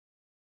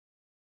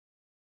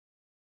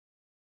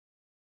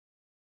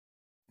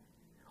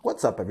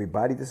What's up,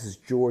 everybody? This is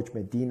George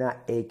Medina,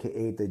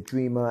 aka The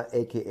Dreamer,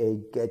 aka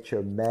Get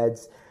Your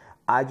Meds.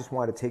 I just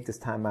want to take this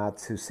time out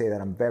to say that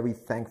I'm very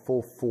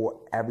thankful for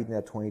everything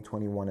that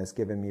 2021 has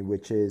given me,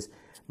 which is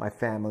my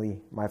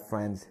family, my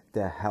friends,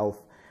 their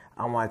health.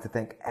 I wanted to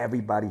thank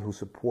everybody who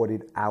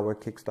supported our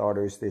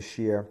Kickstarters this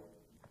year.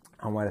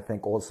 I want to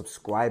thank all the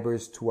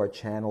subscribers to our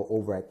channel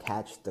over at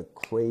Catch the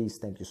Craze.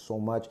 Thank you so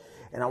much.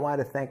 And I want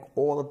to thank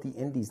all of the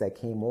indies that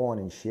came on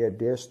and shared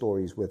their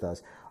stories with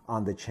us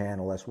on the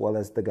channel, as well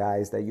as the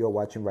guys that you're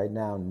watching right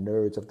now,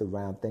 Nerds of the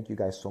Round. Thank you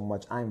guys so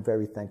much. I'm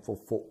very thankful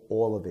for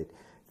all of it.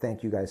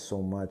 Thank you guys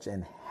so much,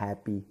 and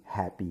happy,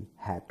 happy,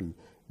 happy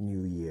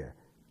New Year.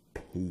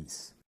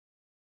 Peace.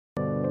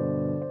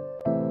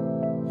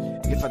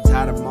 If I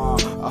die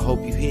tomorrow, I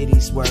hope you hear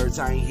these words.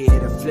 I ain't here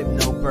to flip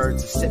no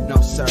birds or sip no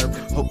syrup.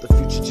 Hope the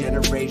future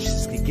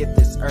generations can get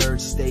this urge.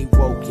 Stay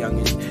woke,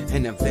 youngin',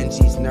 and avenge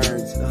these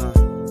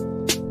nerds.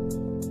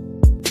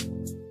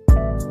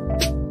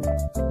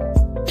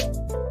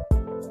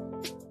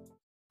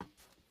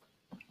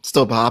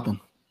 Still bopping.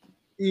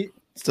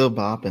 Still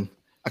bopping.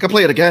 I can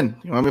play it again.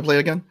 You want me to play it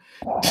again?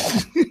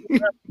 It's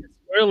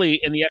early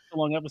in the extra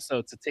long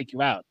episode to take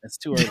you out. It's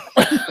too early.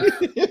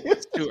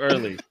 It's too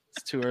early.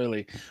 It's too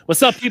early.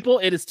 What's up, people?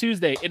 It is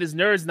Tuesday. It is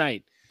Nerds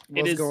Night.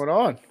 What's going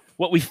on?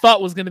 What we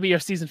thought was going to be our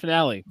season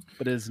finale,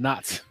 but it is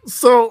not.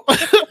 So,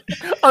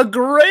 a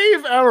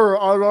grave error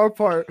on our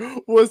part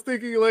was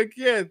thinking like,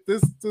 yeah,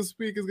 this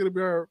week is going to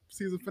be our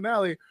season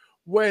finale,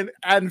 when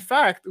in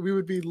fact we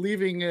would be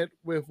leaving it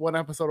with one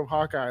episode of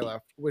Hawkeye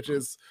left, which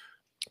is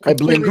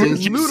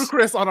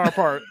ludicrous on our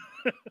part.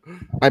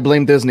 I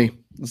blame Disney.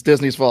 It's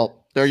Disney's fault.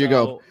 There you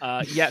go.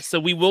 So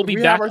we will be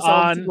back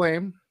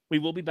on. We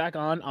will be back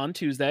on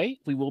Tuesday.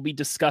 We will be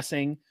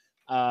discussing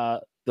the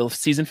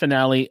season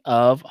finale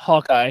of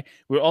Hawkeye.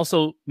 We're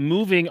also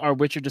moving our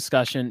Witcher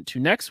discussion to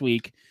next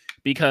week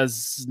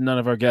because none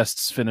of our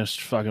guests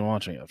finished fucking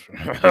watching it.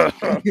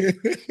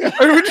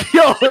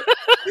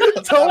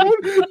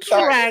 Don't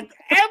drag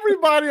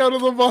everybody under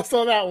the bus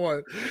on that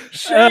one.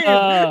 Shame.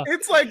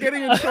 It's like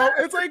getting in trouble.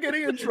 It's like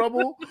getting in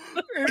trouble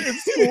in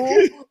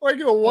school. Like,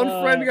 one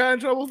friend got in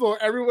trouble, so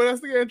everyone has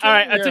to get in trouble.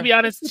 All right. To be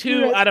honest,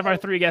 2 out of our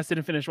 3 guests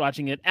didn't finish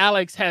watching it.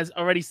 Alex has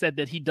already said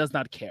that he does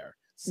not care.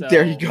 So,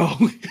 there you go.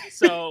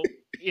 So,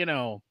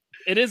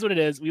 it is what it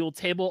is. We will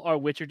table our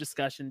Witcher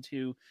discussion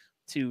to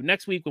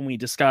next week when we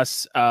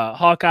discuss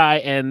Hawkeye,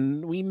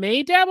 and we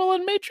may dabble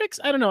in Matrix.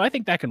 I don't know. I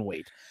think that can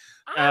wait.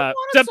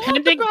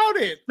 Depending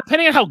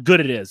on how good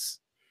it is.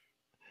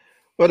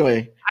 By the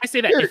way, I say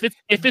that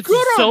if it's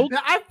good so,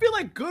 I feel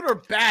like good or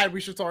bad,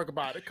 we should talk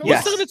about it. We're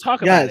still going to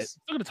talk about it.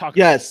 Still going to talk.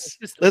 Yes,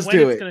 about it. Let's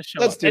do it.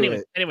 Let's do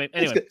it. Anyway.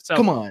 So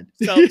come on.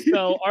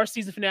 so our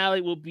season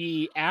finale will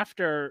be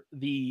after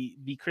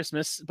the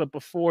Christmas, but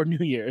before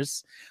New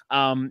Year's.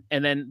 And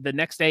then the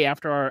next day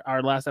after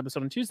our last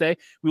episode on Tuesday,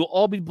 we will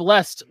all be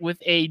blessed with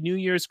a New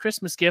Year's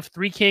Christmas gift,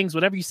 3 Kings,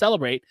 whatever you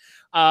celebrate,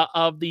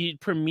 of the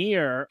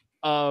premiere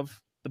of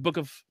the Book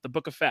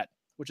of Fett,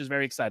 which is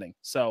very exciting.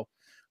 So.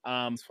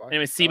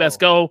 Anyway, Seabass,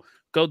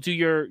 go do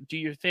your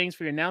things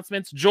for your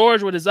announcements.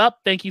 George, what is up?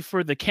 Thank you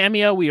for the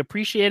cameo. We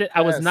appreciate it.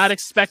 I was not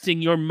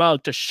expecting your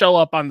mug to show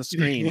up on the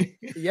screen.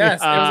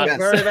 Yes, it was a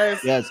very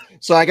nice. Yes.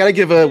 So I gotta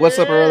give a what's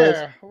up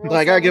earlier.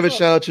 I gotta give a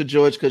shout out to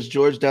George because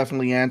George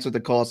definitely answered the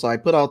call. So I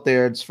put out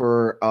there it's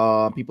for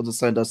people to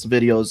send us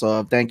videos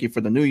of thank you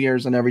for the New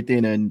Year's and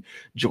everything. And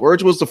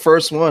George was the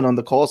first one on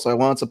the call, so I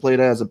wanted to play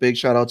that as a big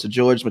shout out to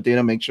George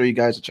Medina. Make sure you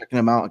guys are checking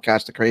him out and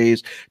Catch the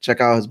Craze.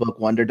 Check out his book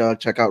Wonder Dog.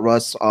 Check out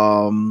Russ.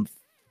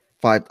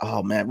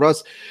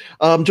 Russ.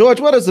 George,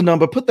 what is the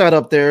number? Put that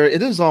up there.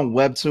 It is on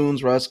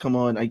Webtoons, Russ. Come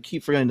on. I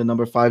keep forgetting the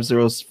number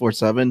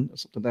 5047,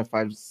 something like that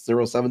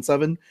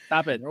 5077.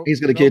 Stop it. He's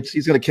gonna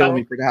kill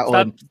me for that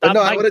one. But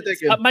no, I would have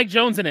taken Mike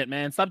Jones in it,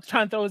 man. Stop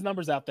trying to throw his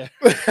numbers out there.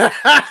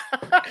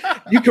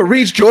 You can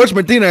reach George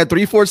Medina at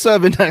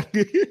 347.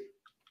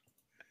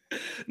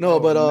 No,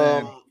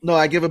 no,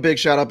 I give a big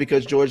shout out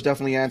because George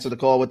definitely answered the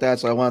call with that,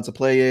 so I wanted to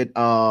play it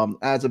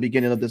as the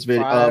beginning of this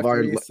video.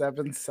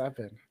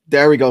 5377.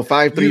 There we go,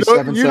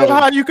 5377. You know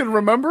how you can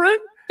remember it?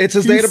 It's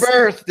his date of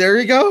birth. There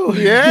you go.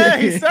 Yeah,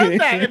 he said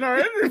that in our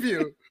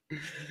interview.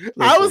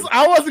 I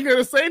wasn't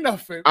gonna say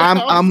nothing.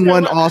 I'm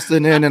one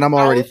Austin in, and I'm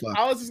already fucked.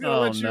 I was just gonna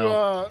let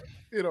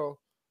you,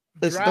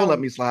 Listen, don't let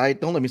me slide.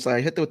 Don't let me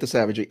slide. Hit it with the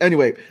savagery.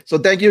 Anyway, so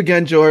thank you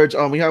again, George.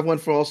 We have one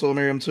for also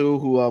Miriam too,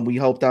 who we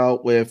helped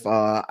out with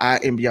at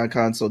Beyond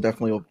Con. So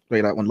definitely we'll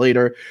play that one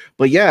later.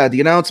 But yeah, the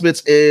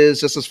announcements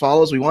is just as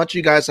follows. We want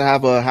you guys to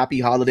have a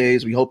happy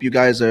holidays. We hope you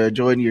guys are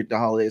enjoying the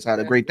holidays. Had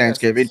a great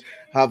Thanksgiving.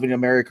 Having a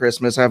Merry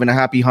Christmas, having a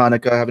happy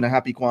Hanukkah, having a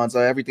happy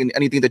Kwanzaa,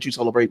 anything that you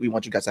celebrate, we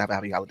want you guys to have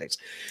happy holidays.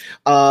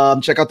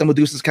 Check out the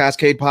Medusa's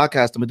Cascade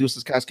podcast. The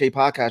Medusa's Cascade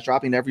podcast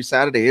dropping every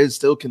Saturday. It is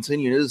still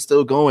continuing. It is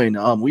still going.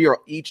 We are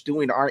each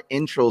doing our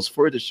intros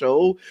for the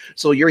show.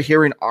 So you're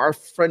hearing our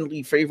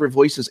friendly favorite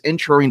voices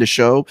introing the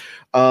show.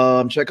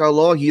 Check out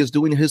Law. He is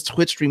doing his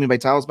Twitch streaming by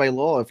Towels by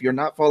Law. If you're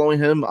not following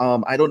him,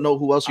 I don't know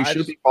who else you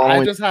should be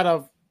following. I just had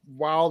a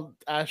wild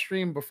ass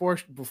stream before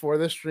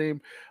this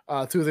stream.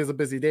 Tuesday's a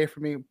busy day for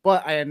me,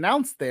 but I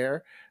announced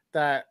there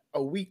that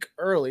a week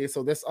early,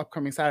 so this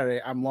upcoming Saturday,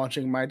 I'm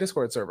launching my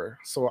Discord server.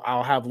 So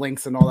I'll have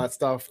links and all that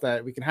stuff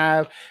that we can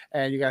have,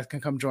 and you guys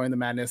can come join the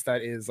madness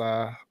that is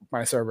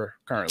my server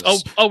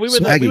currently.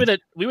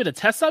 We were the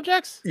test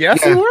subjects.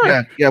 Yes, we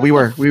were. Yeah, we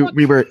were.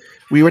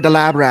 We were the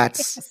lab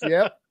rats.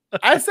 Yep.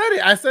 I said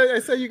it. I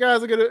said you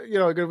guys are gonna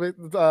be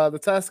the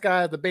test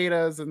guys, the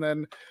betas, and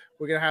then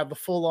we're gonna have the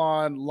full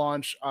on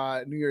launch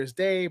New Year's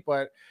Day.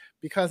 But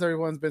because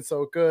everyone's been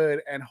so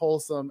good and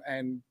wholesome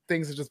and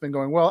things have just been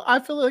going well, I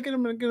feel like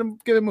I'm gonna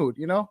give a mood.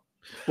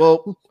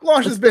 Well,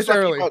 launch this bitch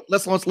early.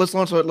 Let's launch.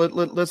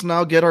 Let's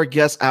now get our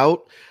guests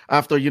out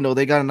after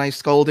they got a nice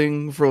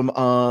scolding from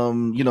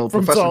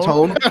Professor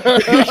Tone.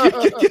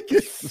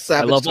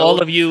 I love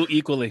all of you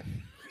equally.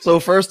 So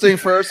first thing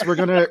first, we're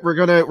gonna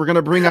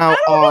bring out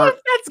our. If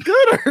that's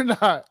good or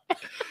not.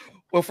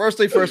 Well, first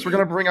thing first, we're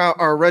gonna bring out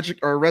our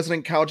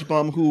resident couch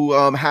bum who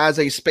has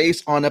a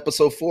space on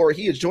episode 4.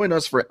 He has joined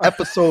us for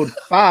episode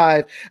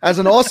 5 as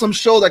an awesome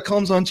show that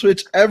comes on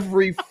Twitch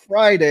every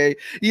Friday.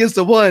 He is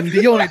the one,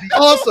 the only, the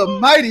awesome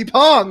Mighty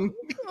Pong.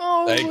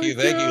 Oh, thank you.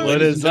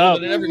 What is up?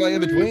 And everybody in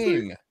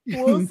between.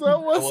 What's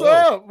up? What's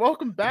up?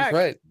 Welcome back.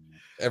 That's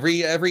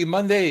right. Every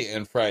Monday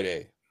and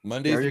Friday.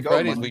 Mondays and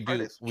Fridays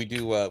we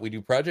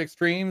do project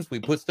streams. We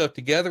put stuff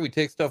together. We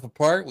take stuff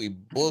apart. We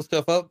blow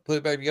stuff up. Put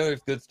it back together.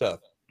 It's good stuff.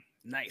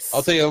 Nice.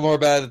 I'll tell you more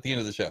about it at the end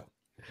of the show.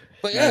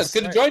 But yeah, it's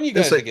good to join you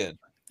guys again.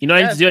 You know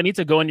what I need to do? I need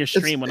to go on your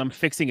stream when I'm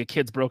fixing a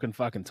kid's broken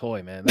fucking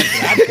toy, man.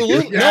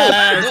 Absolutely.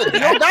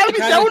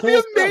 That would be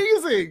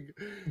amazing.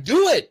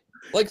 Do it.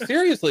 Like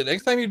seriously,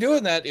 next time you're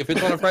doing that, if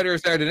it's on a Friday or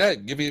Saturday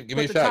night, give me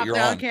a shot. You're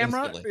on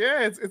camera. Instantly.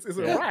 Yeah, it's a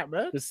wrap,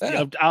 man.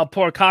 I'll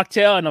pour a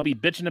cocktail and I'll be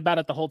bitching about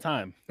it the whole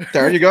time.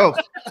 There you go.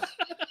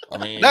 I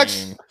mean,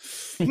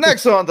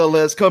 next on the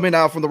list, coming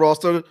out from the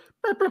roster,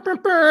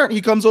 he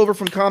comes over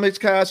from Comics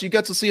Cast. You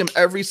get to see him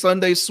every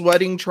Sunday,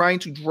 sweating, trying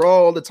to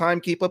draw all the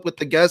time, keep up with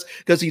the guests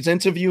because he's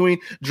interviewing,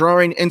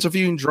 drawing, and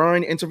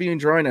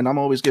I'm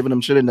always giving him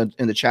shit in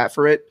the chat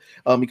for it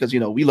because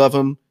we love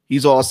him.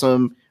 He's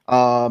awesome.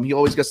 He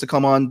always gets to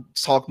come on,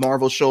 talk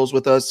Marvel shows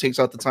with us, takes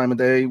out the time of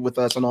day with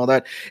us and all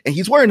that. And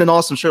he's wearing an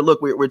awesome shirt.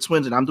 Look, we're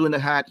twins, and I'm doing the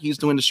hat. He's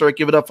doing the shirt.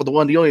 Give it up for the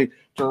one, the only,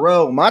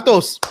 Jarrell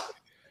Matos.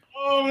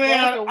 Oh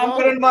man, I'm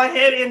putting my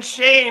head in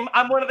shame.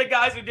 I'm one of the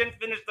guys who didn't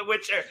finish The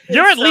Witcher.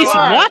 You're at least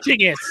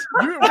watching it.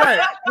 Right.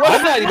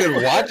 I'm not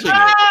even watching it.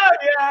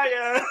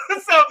 Yeah.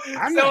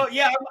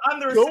 I'm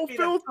the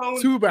recipient of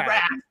Tone's too bad.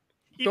 wrath.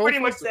 He Don't pretty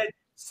much fix it. said,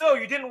 "So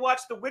you didn't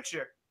watch The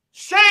Witcher?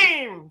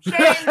 Shame! Shame!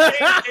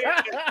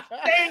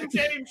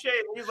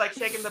 He was like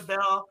shaking the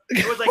bell.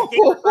 It was like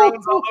Game of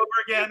Thrones all over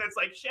again. It's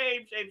like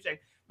shame.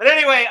 But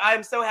anyway,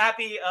 I'm so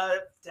happy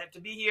to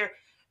be here.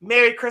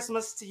 Merry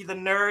Christmas to the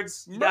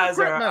nerds. You guys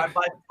are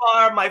by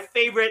far my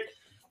favorite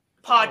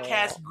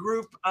podcast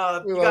group.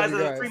 You guys are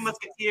the Three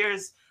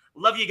Musketeers.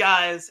 Love you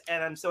guys,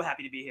 and I'm so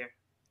happy to be here.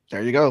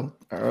 There you go.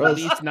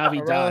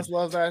 Aurelius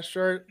loves that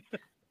shirt.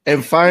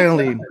 And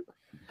finally,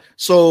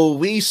 so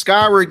we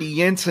scoured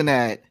the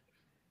internet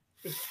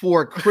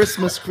for a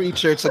Christmas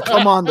creature to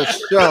come on the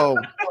show.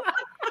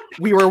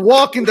 We were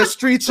walking the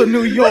streets of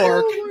New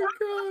York.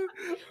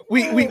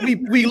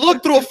 We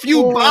looked through a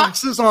few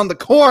boxes on the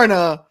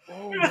corner.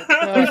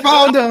 We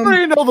found him.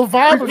 We know the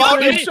vibe. We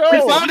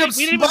found him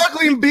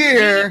smuggling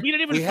beer. We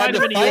didn't even find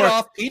him in New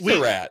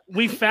York.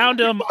 We found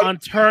him on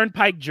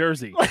Turnpike,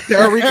 Jersey.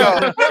 There we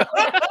go.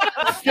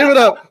 Give it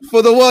up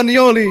for the one, the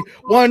only,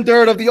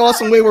 1/3 of the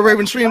awesome Wayward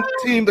Raven stream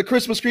team, the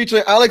Christmas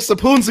creature, Alex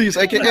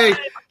Sapunzis, aka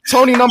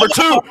Tony number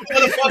 2.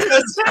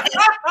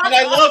 And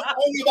I love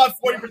only about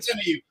 40%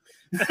 of you.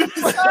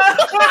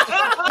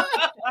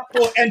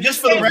 Well, and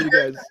just for the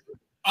record,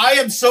 I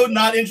am so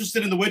not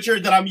interested in The Witcher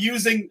that I'm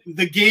using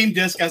the game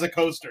disc as a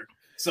coaster.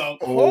 So,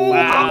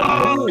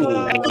 wow,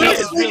 that game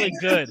is really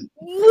good.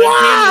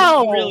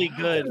 Wow, is really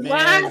good,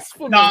 man.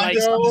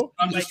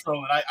 I'm just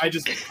trolling. I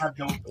just have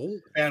no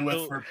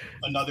bandwidth for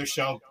another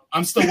show.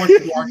 I'm still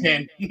working with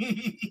Arcane.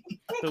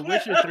 The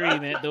Witcher 3,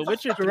 man. The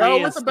Witcher 3 Jarrell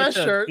is with the best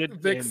shirt,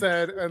 Vic game.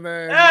 said, and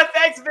then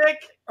thanks, Vic.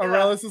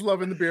 Aurelius is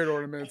loving the beard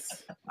ornaments.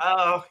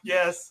 Oh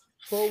yes.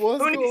 Well,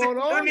 what's going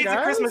on, who needs guys?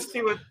 a Christmas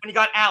tree when you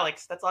got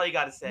Alex? That's all you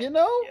got to say.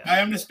 I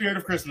am the spirit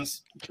of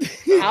Christmas.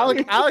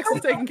 Alex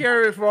is taking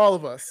care of it for all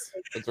of us.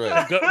 That's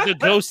right. The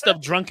ghost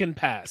of drunken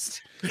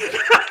past.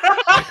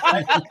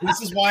 This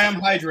is why I'm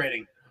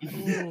hydrating.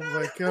 Oh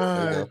my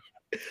god.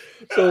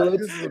 So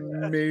this is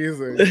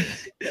amazing.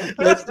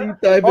 Let's deep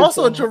dive.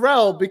 Also,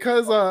 Jarrell,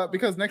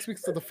 because next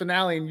week's the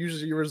finale, and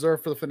usually you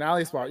reserve for the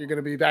finale spot, you're going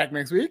to be back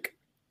next week.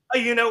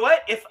 You know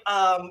what? If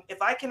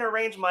I can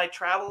arrange my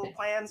travel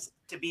plans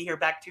to be here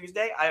back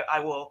Tuesday, I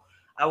will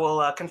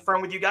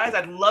confirm with you guys.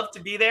 I'd love to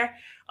be there.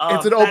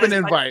 It's an open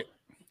invite.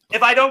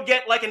 If I don't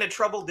get into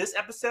trouble this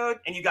episode,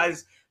 and you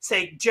guys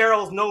say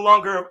Gerald's no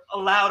longer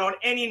allowed on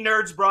any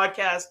Nerds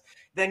broadcast,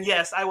 then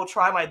yes, I will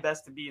try my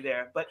best to be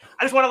there. But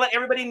I just want to let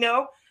everybody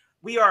know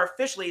we are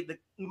officially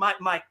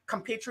my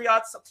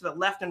compatriots up to the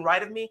left and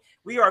right of me.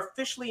 We are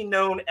officially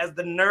known as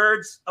the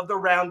nerds of the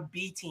round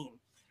B team.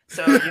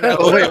 So you know.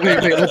 Oh, wait.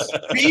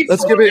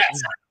 Let's give it.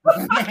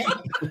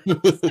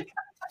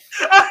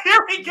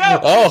 Here we go.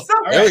 Oh,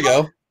 there we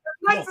go.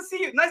 Nice to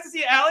see you. Nice to see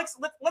you, Alex.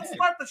 Let's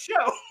start the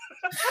show.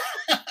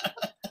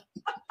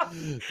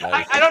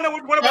 Nice. I don't know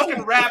what one of us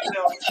can rap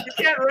though. You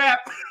can't rap.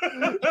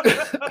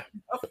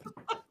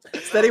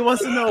 Steady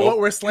wants to know what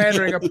we're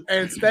slandering,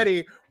 and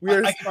Steady, we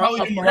are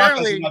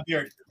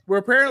we're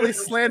apparently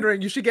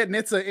slandering. You should get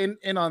Nitsa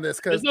in on this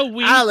because there's no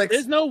we. Alex,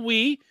 there's no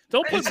we.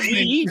 Don't put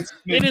we.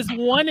 It is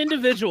one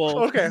individual.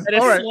 Okay, that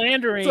is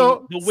slandering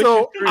the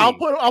Witcher 3. I'll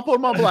put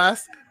him on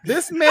blast.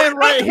 This man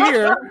right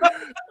here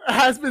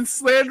has been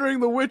slandering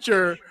The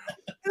Witcher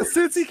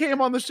since he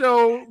came on the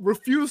show,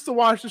 refused to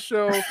watch the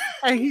show,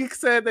 and he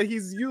said that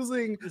he's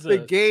using the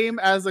game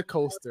as a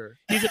coaster.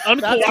 He's an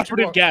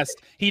uncooperative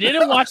guest. He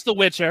didn't watch The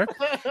Witcher.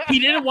 He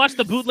didn't watch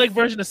the bootleg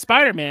version of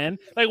Spider-Man.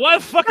 Like, why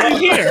the fuck are you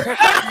here?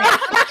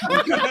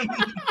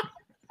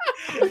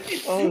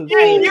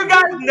 Yeah, you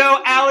guys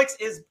know Alex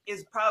is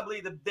probably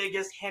the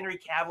biggest Henry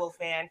Cavill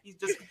fan.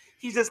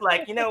 He's just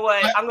like, you know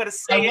what? I'm gonna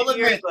say it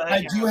here, but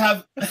I do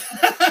have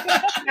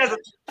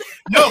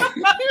no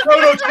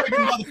trigger,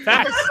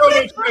 motherfucker.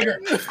 Chrono Trigger.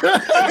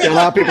 A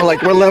lot of people are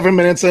like, we're 11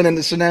 minutes in and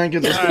the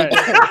shenanigans. Right.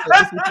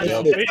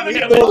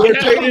 We're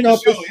changing up.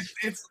 What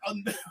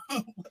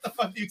the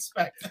fuck do you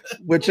expect?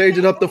 We're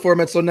changing up the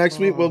format. So next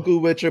week we'll go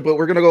Witcher, but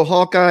we're gonna go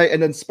Hawkeye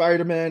and then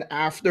Spider-Man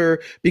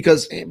after,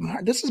 because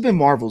this has been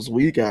Marvel's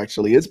week.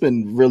 Actually, it's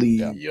been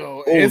really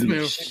it's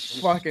been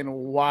fucking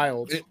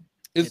wild.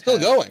 It's still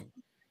going.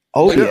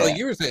 Oh, like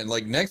you were saying,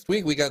 like next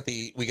week we got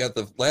the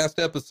last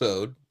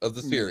episode of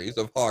the series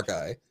of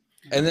Hawkeye,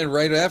 and then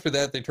right after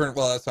that they turn.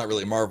 Well, that's not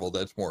really Marvel.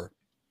 That's more.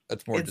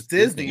 It's just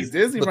Disney.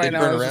 Disney right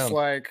now is just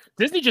like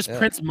Disney just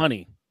prints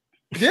money.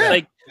 Yeah,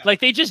 like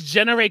they just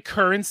generate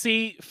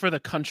currency for the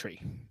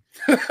country.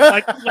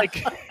 like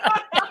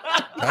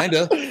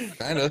kinda.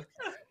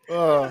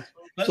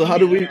 So how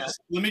do we?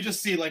 Let me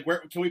just see. Like, where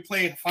can we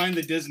play? Find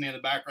the Disney in the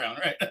background,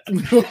 right?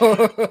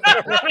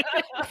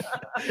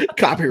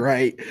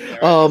 Copyright.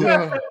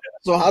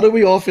 So how do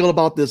we all feel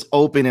about this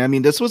opening? I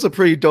mean, this was a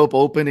pretty dope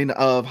opening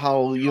of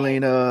how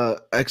Elena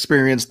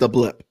experienced the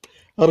blip.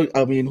 Who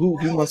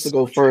wants to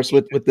go first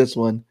with this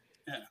one?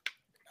 Yeah.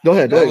 Go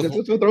ahead.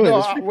 Let's throw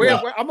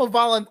it. I'm a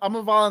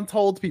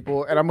voluntold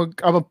people, and I'm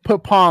a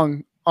put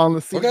Pong on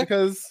the seat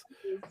because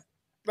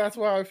that's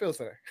how I feel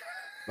today.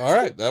 All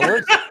right, that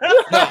works.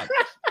 No,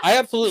 I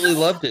absolutely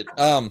loved it.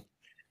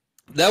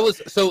 That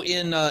was so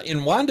in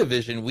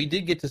WandaVision, we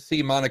did get to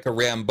see Monica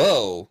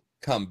Rambeau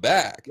come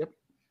back. Yep.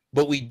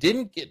 But we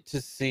didn't get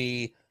to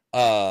see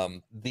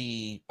but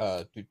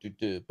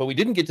we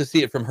didn't get to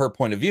see it from her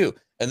point of view.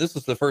 And this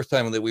was the first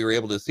time that we were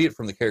able to see it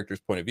from the character's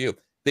point of view.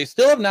 They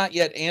still have not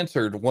yet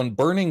answered one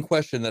burning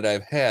question that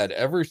I've had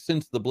ever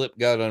since the blip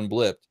got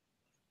unblipped.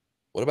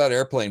 What about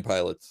airplane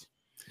pilots?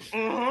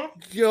 Mm-hmm.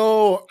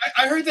 Yo,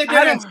 I heard they did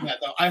answer that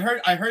though. I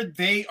heard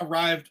they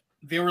arrived.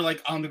 They were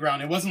like on the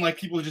ground. It wasn't like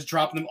people were just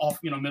dropping them off,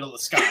 middle of the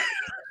sky.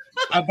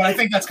 But I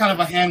think that's kind of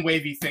a hand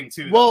wavy thing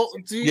too. Well,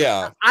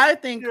 I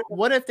think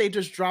what if they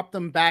just dropped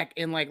them back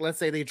in, like, let's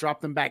say they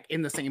dropped them back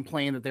in the same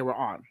plane that they were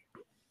on,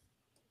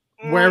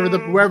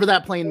 wherever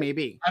that plane may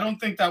be. I don't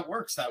think that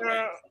works that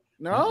way.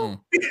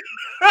 No,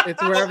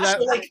 it's wherever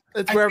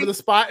wherever the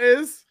spot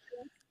is.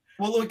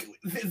 Well, look,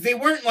 they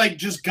weren't like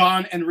just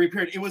gone and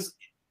reappeared. It was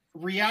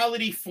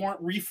reality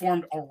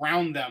reformed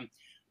around them.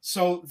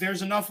 So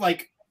there's enough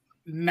like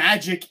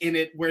magic in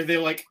it where they're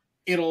like,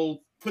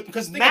 it'll put,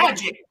 because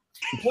magic.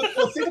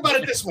 Think about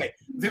it this way: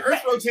 the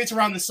Earth rotates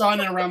around the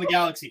sun and around the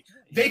galaxy.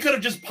 They could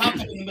have just popped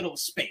up in the middle of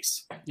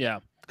space. Yeah,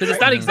 because it's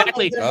not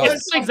exactly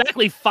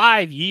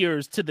 5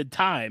 years to the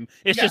time.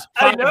 It's just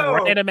 5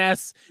 random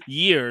ass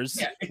years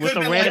with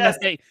a random ass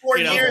day. 4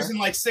 years and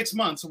like 6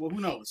 months. Well, who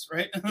knows,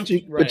 right?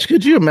 But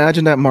could you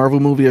imagine that Marvel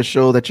movie, a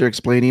show that you're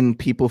explaining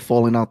people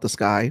falling out the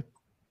sky?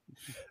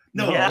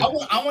 No,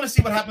 I want to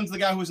see what happens to the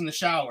guy who's in the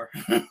shower.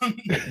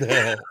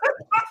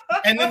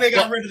 And then they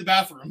got rid of the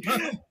bathroom.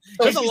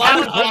 There's a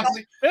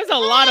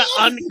lot of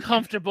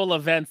uncomfortable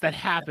events that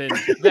happen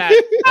that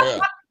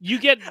you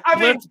get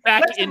blipped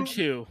back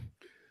into.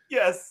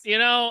 Yes.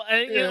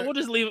 We'll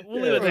just leave it.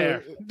 We'll leave it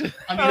there.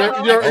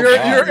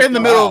 You're in the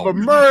middle of a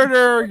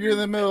murder. You're in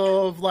the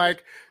middle of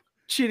like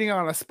cheating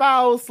on a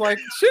spouse. Like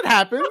shit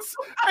happens,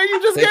 and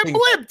you just get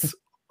blipped.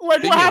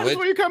 Like what happens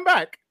when you come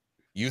back?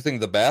 Using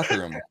the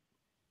bathroom.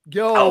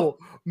 Yo,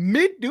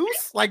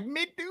 mid-deuce?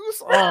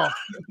 Oh,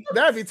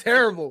 that'd be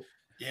terrible.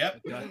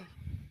 Yep.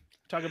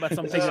 Talk about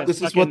something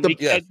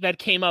that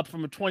came up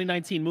from a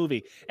 2019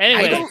 movie.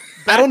 Anyway,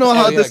 I don't know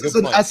how this is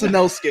an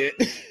SNL skit.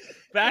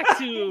 Back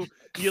to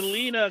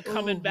Yelena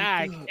coming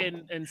back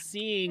and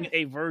seeing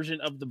a version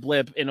of the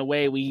blip in a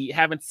way we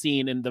haven't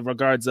seen in the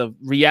regards of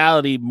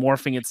reality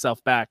morphing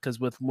itself back.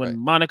 Because when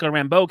Monica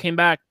Rambeau came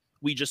back,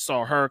 we just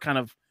saw her kind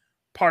of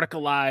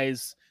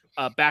particleize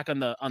back on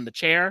the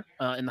chair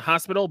in the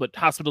hospital, but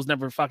hospitals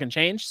never fucking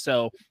changed.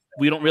 So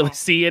we don't really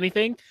see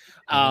anything.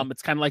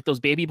 It's kind of like those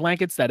baby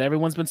blankets that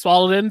everyone's been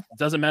swallowed in.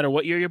 Doesn't matter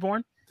what year you're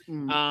born.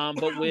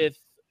 But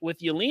with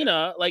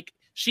Yelena, like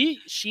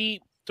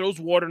she throws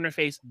water in her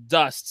face,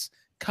 dusts,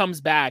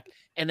 comes back,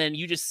 and then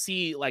you just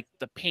see like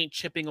the paint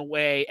chipping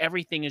away.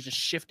 Everything is just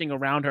shifting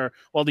around her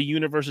while the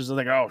universe is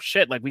like, oh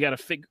shit, like we have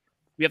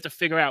to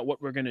figure out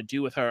what we're gonna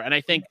do with her. And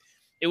I think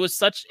it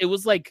was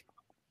like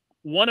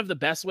one of the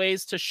best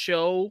ways to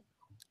show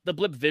the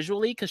blip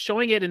visually, because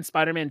showing it in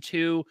Spider-Man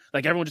 2,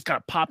 like everyone just kind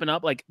of popping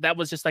up, like that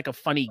was just like a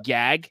funny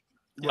gag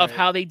of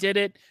how they did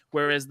it.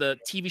 Whereas the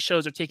TV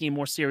shows are taking a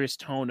more serious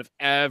tone of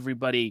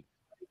everybody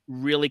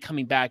really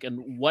coming back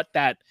and what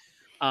that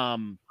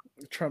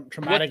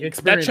traumatic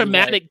experience.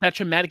 That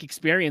traumatic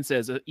experience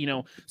is, you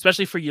know,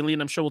 especially for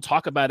Yelena. I'm sure we'll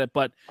talk about it,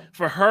 but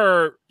for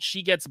her,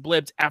 she gets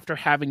blipped after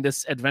having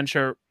this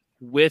adventure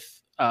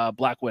with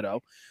Black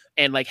Widow.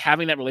 And like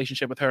having that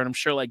relationship with her, and I'm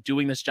sure like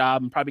doing this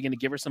job, I'm probably going to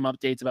give her some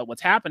updates about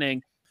what's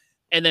happening.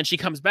 And then she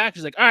comes back,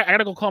 she's like, all right, I got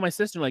to go call my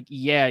sister. I'm like,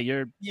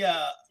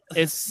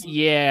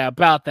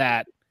 about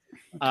that.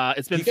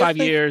 It's been 5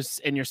 years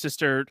and your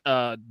sister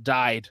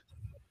died.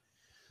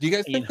 Do you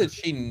guys think that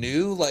she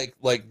knew like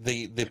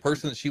the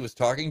person that she was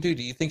talking to?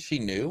 Do you think she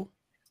knew?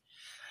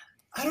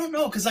 I don't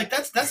know, because like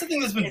that's the thing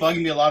that's been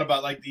bugging me a lot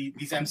about like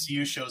these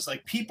MCU shows.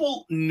 Like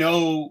people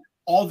know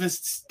all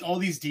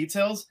these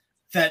details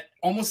that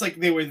almost like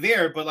they were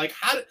there, but like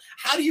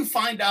how do you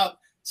find out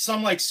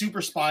some like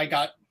super spy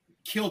got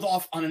killed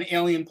off on an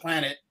alien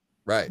planet?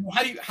 Right.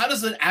 How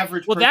does an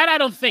average person... that I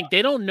don't think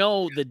they don't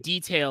know the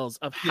details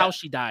of how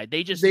she died.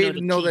 They just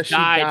know that she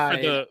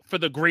died for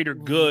the greater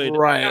good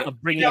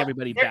of bringing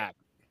everybody back.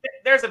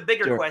 There's a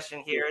bigger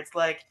question here. It's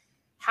like,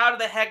 how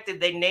the heck did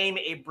they name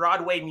a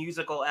Broadway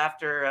musical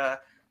after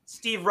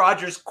Steve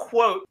Rogers'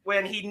 quote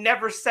when he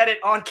never said it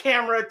on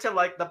camera to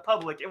like the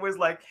public? It was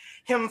like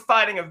him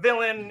fighting a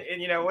villain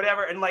and, you know,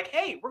 whatever. And like,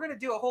 hey, we're going to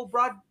do a whole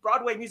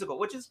Broadway musical,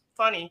 which is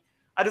funny.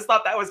 I just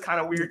thought that was kind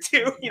of weird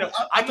too. You know,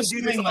 I can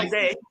do this all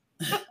day.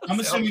 I'm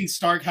assuming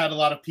Stark had a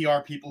lot of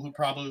PR people who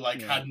probably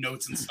like had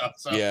notes and stuff.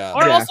 So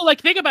or also like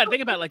think about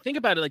it.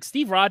 Like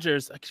Steve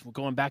Rogers, we're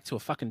going back to a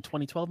fucking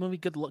 2012 movie.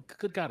 Good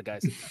God,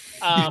 guys.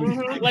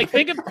 Like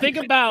think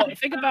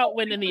about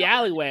when in the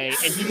alleyway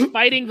and he's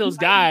fighting those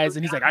guys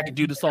and he's like, I could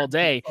do this all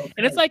day.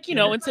 And it's like, you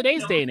know, in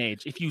today's day and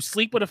age, if you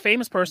sleep with a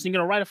famous person, you're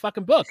gonna write a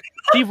fucking book.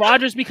 Steve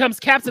Rogers becomes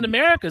Captain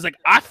America. It's like,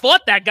 I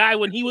fought that guy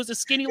when he was a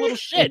skinny little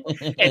shit,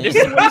 and this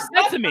is what he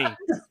said to me.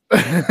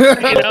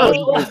 You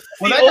know,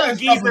 well, that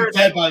guy's probably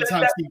dead by the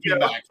time Steve came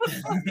back.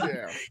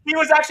 He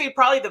was actually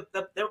probably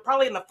they were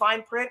probably in the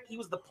fine print. He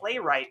was the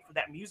playwright for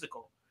that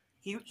musical.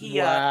 He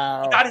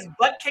got his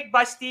butt kicked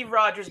by Steve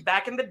Rogers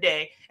back in the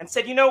day and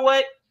said, you know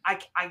what,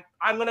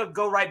 I'm gonna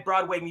go write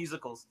Broadway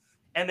musicals.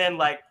 And then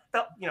like,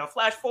 you know,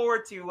 flash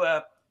forward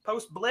to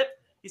post blip.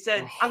 He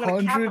said, I'm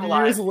going to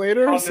capitalize years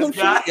later on or this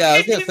something? guy. Yeah, I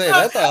was going to say,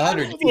 that's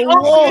 100. The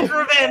ultimate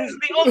revenge.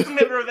 The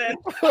ultimate revenge.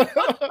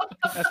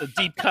 That's a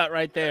deep cut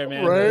right there,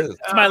 man. Right?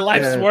 It's my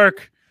life's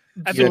work.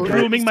 I've been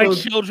grooming my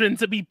children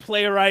to be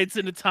playwrights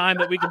in a time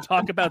that we can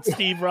talk about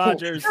Steve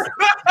Rogers.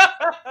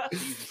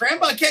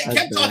 Grandpa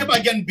kept talking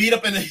about getting beat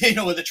up in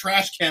the, with a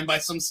trash can by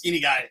some skinny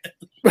guy.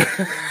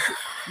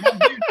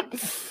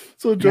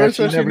 So George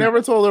said she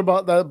never told her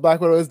about that Black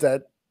Widow is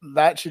dead.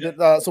 That she did.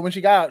 So when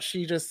she got out,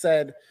 she just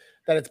said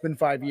that it's been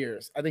 5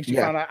 years. I think she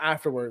found out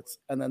afterwards,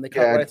 and then they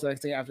cut right to the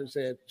next thing after she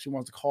said she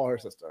wants to call her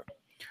sister.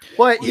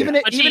 But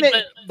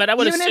but I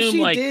would assume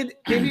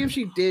maybe if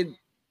she did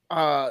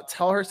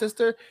tell her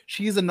sister,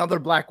 she's another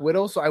Black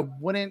Widow. So I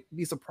wouldn't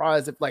be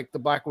surprised if like the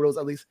Black Widows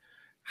at least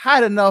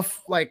had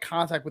enough like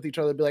contact with each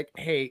other to be like,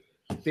 hey,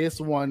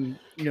 this one,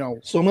 you know.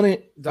 So I'm gonna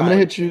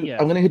hit you. Yeah.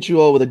 I'm gonna hit you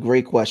all with a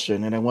great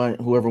question, and I want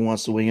whoever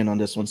wants to weigh in on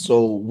this one.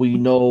 So we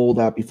know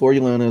that before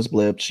Yelena is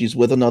blipped, she's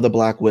with another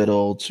Black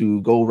Widow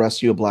to go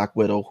rescue a Black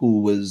Widow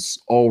who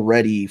was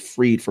already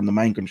freed from the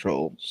mind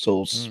control.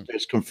 So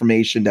there's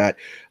confirmation that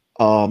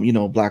you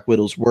know, Black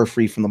Widows were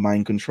free from the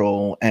mind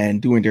control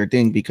and doing their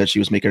thing because she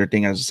was making her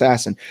thing as an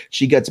assassin.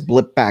 She gets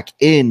blipped back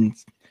in,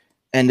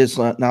 and this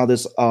now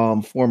this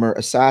former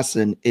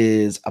assassin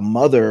is a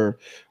mother,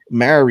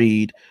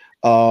 married.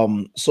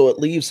 So it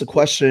leaves the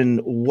question,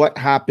 what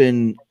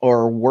happened,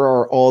 or where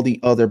are all the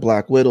other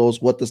Black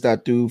Widows? What does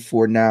that do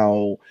for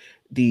now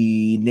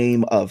the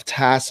name of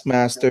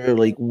Taskmaster?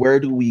 Like, where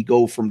do we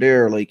go from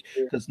there? Like,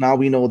 because now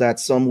we know that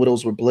some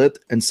widows were blipped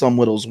and some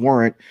widows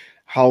weren't.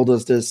 How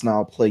does this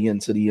now play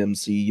into the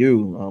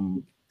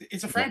MCU?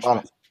 It's a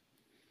franchise.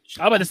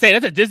 I'm about to say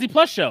that's a Disney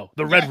Plus show,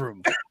 The Red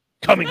Room,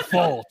 coming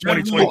fall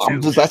 2022.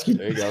 I'm just asking.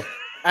 There you go.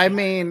 I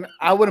mean,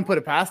 I wouldn't put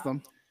it past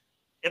them.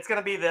 It's going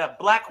to be the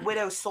Black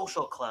Widow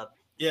Social Club.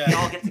 Yeah. They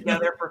all get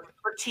together for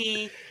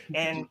tea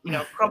and, you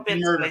know,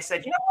 crumpets. And they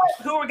said, you know what?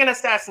 Who are we going to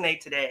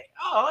assassinate today?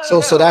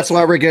 So that's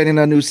why we're getting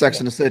a new Sex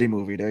and the City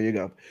movie. There you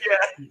go.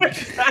 Yeah,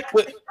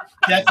 exactly.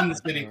 Death in the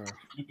City.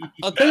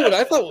 I'll tell you what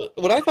I thought.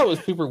 What I thought was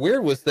super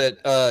weird was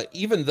that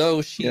even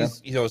though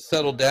she's you know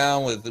settled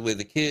down with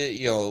a kid,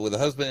 you know, with a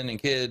husband and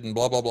kid and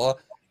blah blah blah,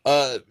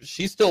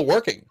 she's still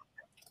working.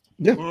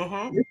 Yeah.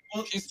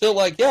 Mm-hmm. She's still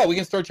like, yeah, we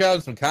can start you out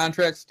on some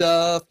contract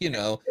stuff. You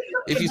know,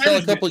 if you sell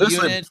a couple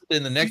units,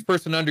 then the next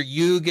person under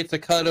you gets a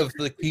cut of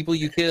the people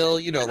you kill.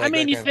 You know, like I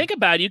mean, you that think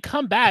about it, you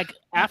come back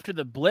after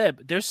the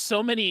blip. There's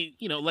so many,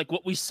 you know, like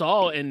what we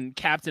saw in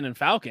Captain and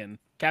Falcon,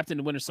 Captain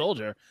and Winter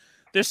Soldier.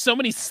 There's so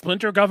many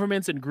splinter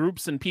governments and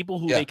groups and people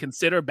who they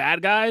consider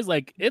bad guys.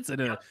 Like it's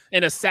an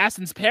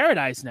assassin's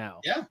paradise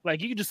now. Yeah,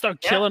 like you can just start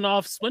killing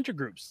off splinter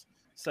groups.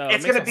 So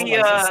it's gonna be.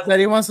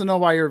 Steady wants to know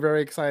why you're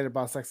very excited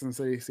about Sex and the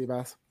City,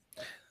 Seabass.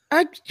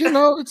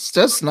 It's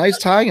just nice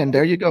tie-in.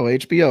 There you go,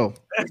 HBO.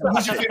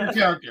 Who's your favorite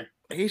character?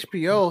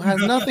 HBO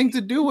has nothing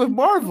to do with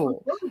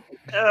Marvel.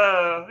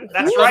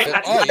 That's right.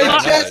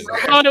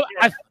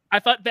 I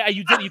thought that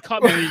you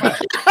caught me.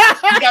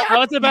 I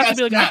was about to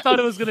be like, I thought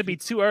it was going to be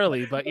too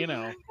early, but you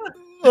know.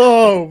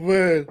 Oh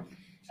man.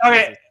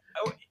 Okay,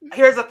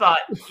 here's a thought.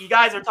 You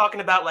guys are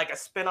talking about like a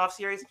spin-off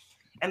series,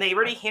 and they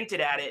already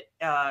hinted at it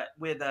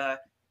with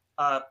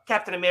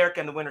Captain America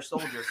and the Winter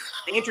Soldier.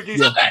 They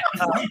introduced.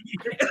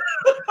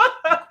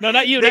 No,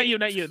 not you.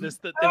 This.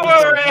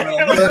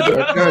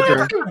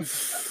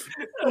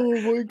 Oh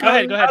my Go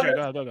god. ahead, Trey.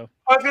 Go.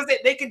 I was gonna say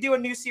they could do a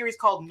new series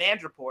called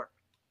Mandrapore,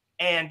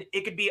 and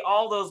it could be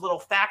all those little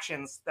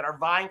factions that are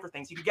vying for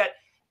things. You could get,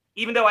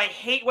 even though I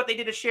hate what they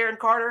did to Sharon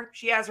Carter,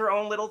 she has her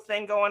own little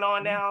thing going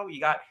on now. You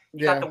got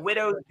the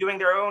Widows doing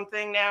their own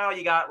thing now.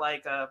 You got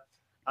like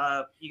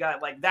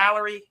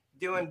Valerie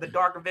doing the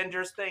Dark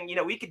Avengers thing. You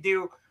know, we could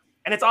do,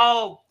 and it's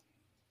all,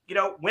 you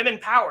know, women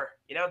power.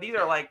 You know, these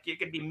are like, it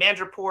could be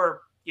Mandrapore,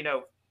 you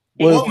know,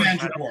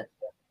 Mandrapore.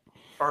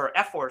 Or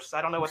F-Force.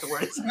 I don't know what the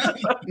word is.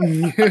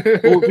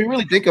 Well, if you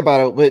really think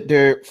about it, but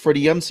there for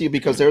the MCU,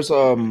 because there's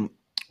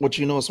what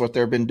you notice what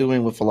they've been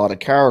doing with a lot of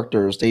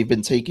characters, they've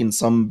been taking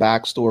some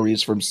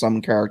backstories from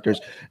some characters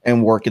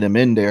and working them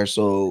in there.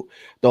 So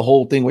the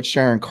whole thing with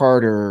Sharon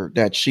Carter,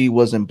 that she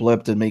wasn't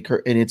blipped and make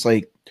her, and it's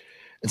like,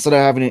 instead of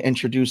having to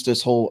introduce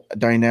this whole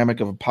dynamic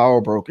of a power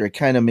broker, it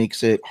kind of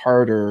makes it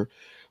harder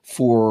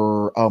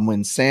for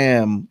when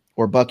Sam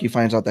or Bucky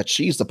finds out that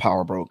she's the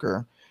power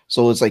broker.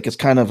 So it's like, it's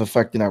kind of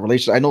affecting that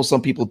relationship. I know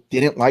some people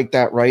didn't like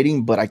that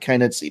writing, but I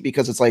kind of see,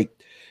 because it's like,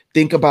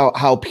 think about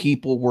how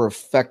people were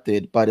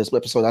affected by this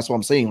episode. That's what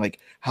I'm saying.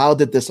 Like, how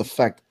did this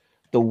affect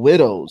the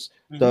widows?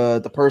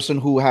 The person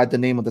who had the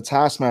name of the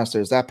Taskmaster,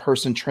 is that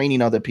person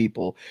training other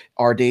people?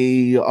 Are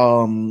they,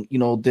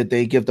 did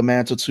they give the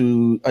mantle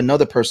to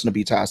another person to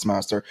be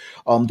Taskmaster?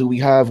 Do we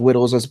have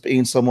widows as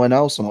being someone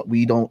else? And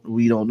we don't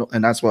know.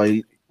 And that's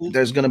why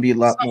there's going to be a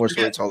lot more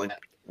storytelling.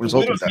 The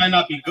widows might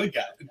not be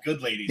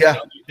good ladies. Yeah,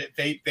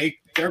 you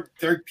know?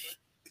 They're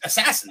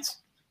assassins.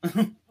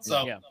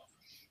 So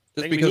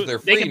just because they're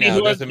free now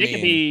doesn't mean they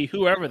can be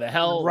whoever the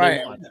hell right.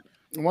 they want.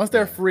 Once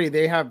they're free,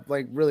 they have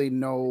like really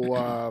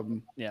no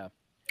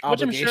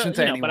obligation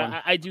to anyone.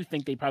 But I do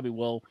think they probably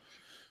will.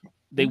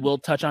 They will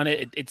touch on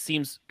it. It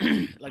seems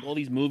like all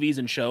these movies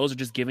and shows are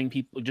just giving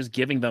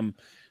them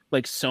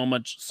like so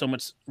much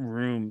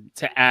room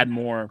to add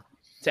more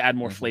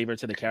flavor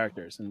to the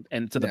characters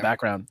and to the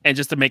background, and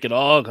just to make it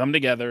all come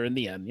together in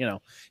the end, you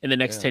know, in the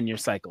next 10-year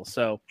cycle.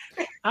 So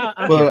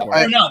I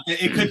don't know.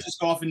 It could just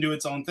go off and do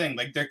its own thing.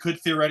 Like there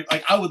could theoretically,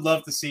 like I would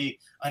love to see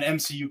an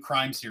MCU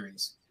crime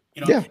series,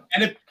 you know,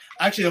 and it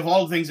actually, of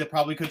all the things, it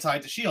probably could tie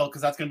it to S.H.I.E.L.D.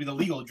 because that's going to be the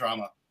legal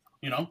drama,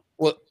 you know?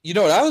 Well, you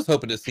know what I was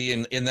hoping to see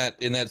in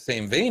that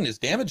same vein is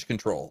Damage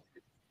Control.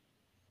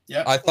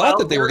 Yeah, I thought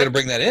that they were going to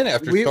bring that in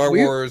after Star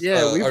Wars.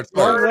 We've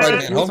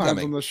Spider-Man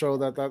Homecoming. On the show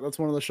that's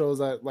one of the shows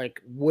that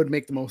like would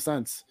make the most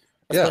sense,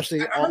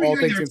 especially all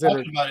things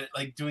considered. About it,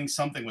 like doing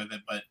something with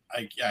it, but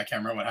I can't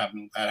remember what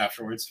happened with that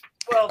afterwards.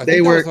 Well,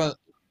 they were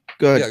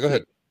good. Yeah, go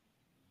ahead.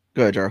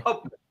 Go ahead, Joe.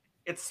 Oh,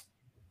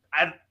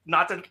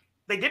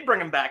 they did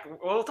bring him back.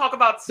 We'll talk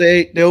about.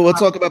 We'll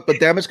talk about, but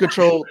Damage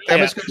Control.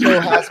 Damage Control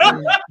has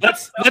been.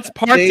 Let's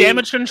park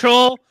Damage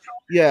Control.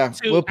 Yeah,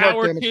 we'll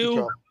park Damage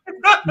Control.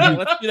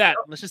 Let's do that.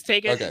 Let's just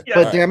take it. Okay. Yeah.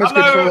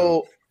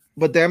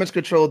 But Damage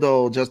Control,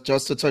 though,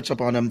 just to touch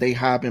up on them, they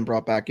have been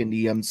brought back in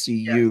the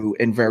MCU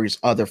in various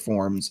other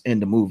forms in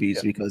the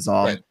movies because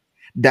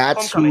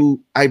that's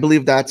who I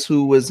believe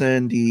was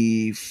in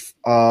the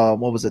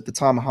what was it, the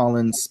Tom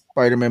Holland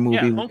Spider-Man movie?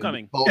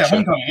 Homecoming.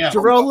 Homecoming. Yeah,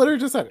 Jarrell literally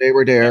just said it. They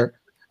were there.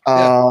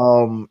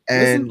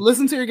 And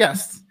listen to your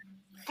guests.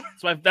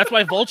 That's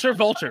why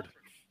Vultured.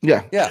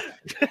 Yeah.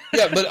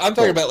 But I'm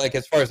talking about like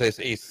as far as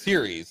a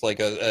series, like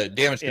a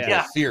Damage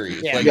Control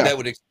series,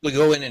 that would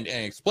go in and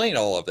explain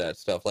all of that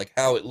stuff, like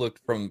how it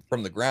looked from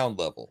the ground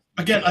level.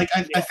 Again, like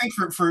I think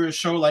for a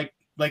show like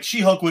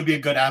She-Hulk would be a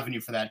good avenue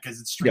for that because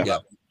it's street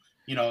level.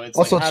 You know, it's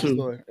also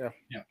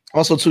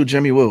also too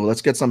Jimmy Woo.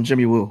 Let's get some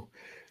Jimmy Woo.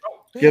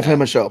 Give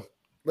him a show.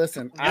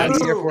 Listen, I'm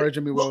here for a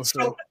Jimmy Woo.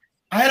 So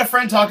I had a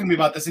friend talking to me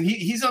about this, and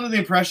he's under the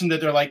impression that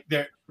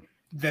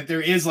that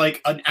there is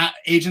like an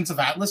Agents of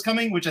Atlas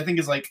coming, which I think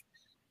is like,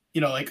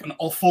 you know, like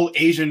a full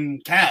Asian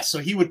cast. So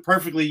he would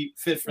perfectly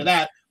fit for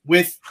that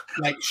with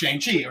like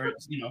Shang-Chi or,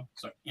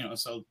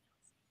 so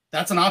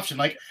that's an option.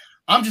 Like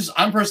I'm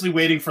personally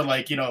waiting for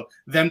like, you know,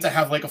 them to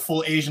have like a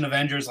full Asian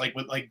Avengers, like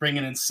with like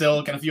bringing in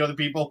Silk and a few other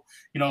people,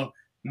 you know,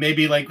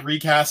 maybe like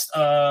recast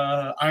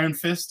Iron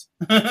Fist.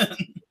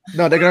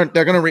 No, they're gonna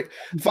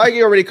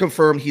Feige already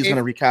confirmed he's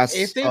gonna recast.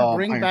 If they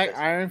bring Iron back Fist.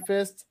 Iron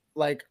Fist,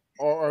 like,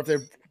 or if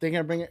they're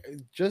gonna bring it,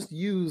 just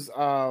use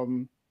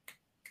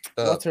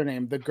what's her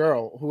name, the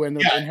girl who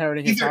ended up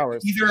inheriting his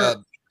powers.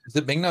 Is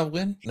it Ming-Na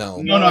Wen?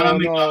 No. No. I'm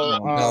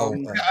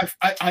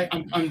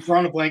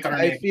drawing a blank on her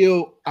name.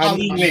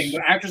 Colleen Wing,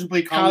 the actress who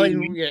played Colleen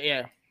Wing.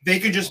 Yeah. They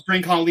could just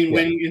bring Colleen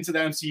Wing into the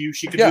MCU.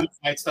 She could do the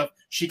fight stuff.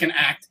 She can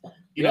act,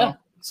 you know.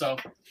 So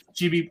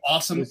she'd be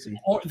awesome.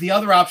 Or the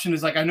other option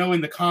is, like, I know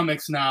in the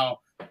comics now,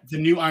 the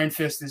new Iron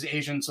Fist is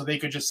Asian, so they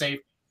could just say,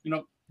 you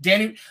know,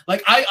 Danny.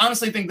 Like, I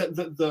honestly think that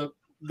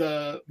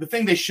the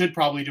thing they should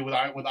probably do with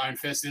Iron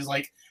Fist is,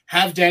 like,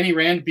 have Danny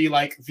Rand be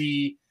like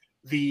the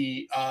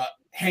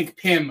Hank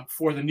Pym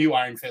for the new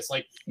Iron Fist.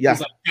 Like, he's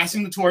like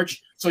passing the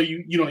torch. So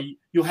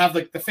you'll have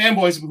like the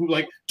fanboys who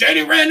like,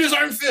 Danny Rand is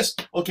Iron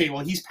Fist. Okay,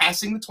 well, he's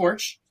passing the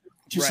torch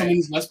to someone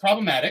who's less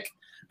problematic.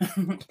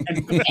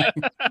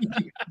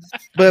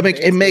 But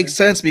it makes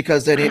sense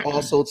because then it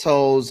also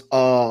tells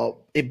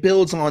it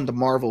builds on the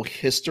Marvel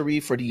history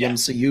for the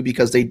MCU,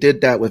 because they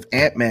did that with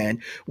Ant-Man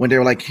when they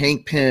were like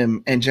Hank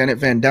Pym and Janet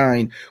Van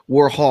Dyne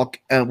were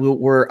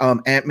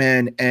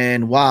Ant-Man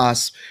and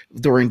Wasp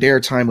during their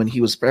time when he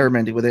was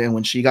experimenting with it, and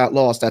when she got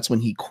lost, that's when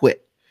he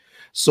quit.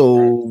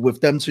 So with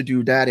them to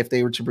do that, if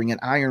they were to bring in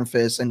Iron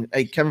Fist, and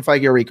Kevin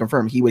Feige already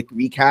confirmed he would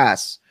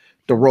recast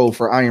the role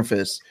for Iron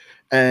Fist.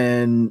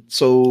 And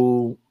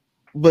so,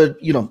 but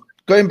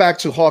going back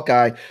to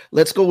Hawkeye,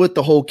 let's go with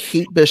the whole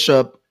Kate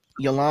Bishop,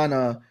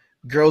 Yelena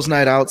girls'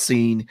 night out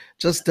scene.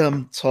 Just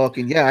them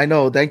talking. Yeah, I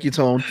know. Thank you,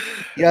 Tone.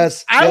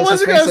 Yes, I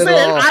wasn't gonna say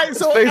it.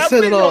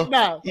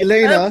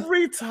 Yelena.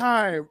 Every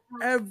time,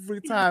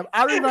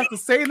 I don't even have to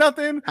say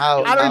nothing.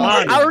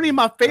 I don't need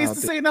my face to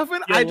say nothing.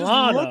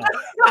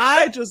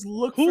 I just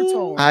look for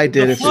Tone. I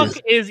did it. Who the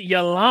fuck is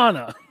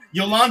Yelena?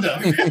 Yolanda.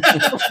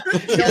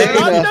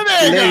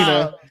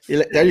 Yelena.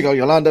 There you go,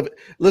 Yolanda.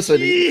 Listen,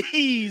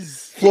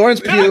 Florence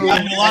Pugh.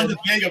 Yolanda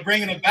Vega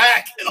bringing it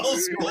back. Old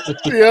school.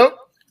 Yep.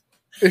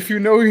 If you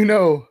know, you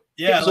know.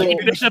 Yeah. So like,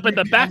 Bishop at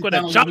the back with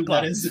a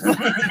chocolate.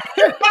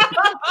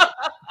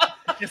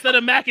 Instead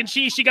of mac and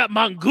cheese, she got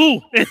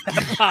mangoo in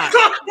that pot.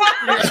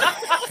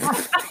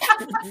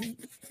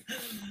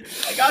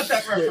 I got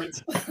that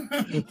reference.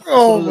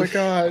 Oh my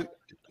god.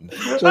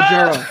 So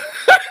Gerald.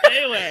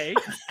 Anyway,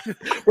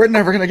 we're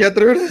never gonna get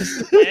through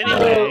this.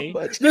 Anyway,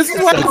 this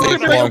is why it's gonna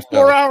be like a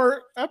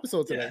 4-hour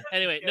episode today.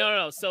 Anyway,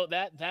 no. So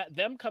that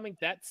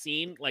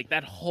scene, like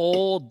that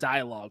whole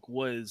dialogue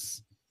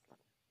was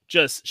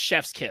just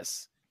chef's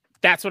kiss.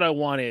 That's what I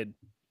wanted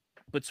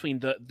between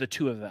the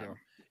two of them,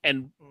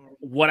 and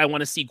what I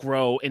want to see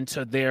grow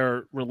into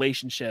their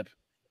relationship,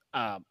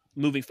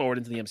 moving forward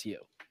into the MCU.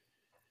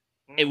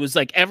 It was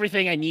like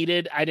everything I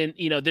needed. I didn't,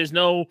 there's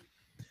no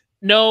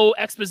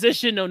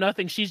exposition, no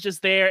nothing. She's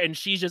just there, and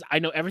she's just, I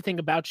know everything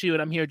about you,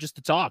 and I'm here just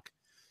to talk.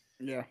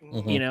 Yeah.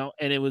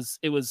 And it was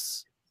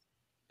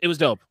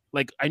dope.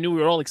 Like, I knew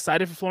we were all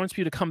excited for Florence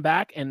Pugh to come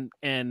back and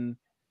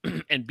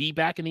be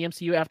back in the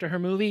MCU after her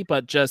movie,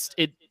 but just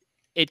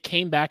it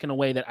came back in a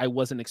way that I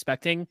wasn't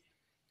expecting.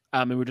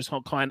 And we were just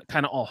kind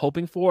of all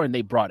hoping for, and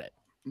they brought it.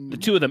 The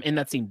two of them in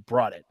that scene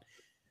brought it.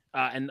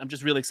 And I'm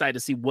just really excited to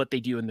see what they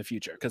do in the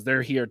future, because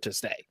they're here to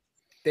stay.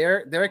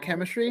 Their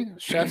chemistry,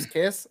 chef's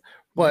kiss.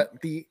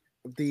 But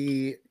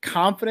the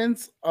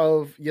confidence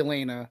of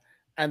Yelena,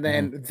 and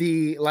then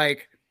the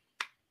like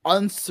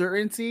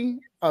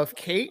uncertainty of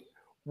Kate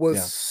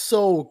was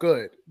so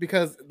good,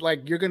 because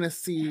like you're gonna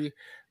see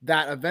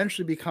that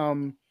eventually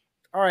become,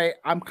 all right,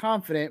 I'm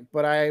confident,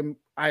 but I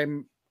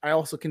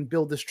also can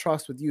build this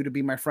trust with you to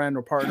be my friend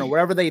or partner,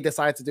 whatever they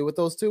decide to do with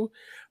those two.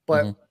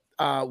 But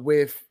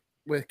with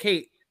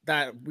Kate,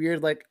 that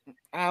weird like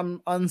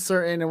I'm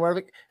uncertain and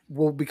whatever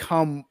will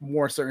become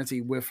more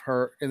certainty with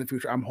her in the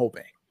future. I'm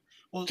hoping.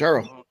 Well,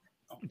 Gerald,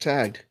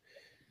 tagged.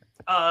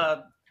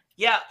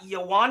 Yeah,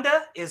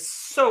 Yolanda is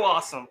so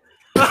awesome.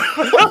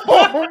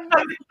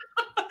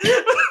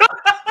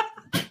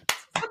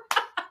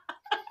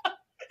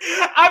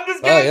 I'm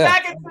just going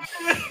back and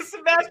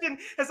Sebastian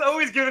has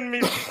always given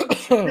me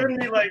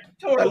like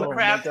total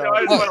crap. So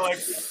I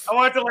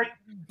wanted to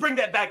bring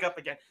that back up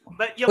again.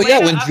 But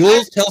Yelena, when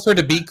Jules tells her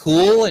to be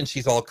cool and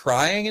she's all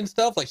crying and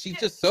stuff, like she's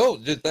just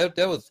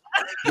that was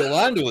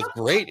Yolanda was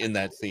great in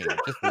that scene,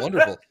 just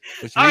wonderful.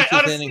 When she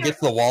reaches in and gets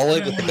the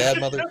wallet with the bad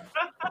mother.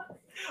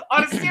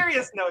 On a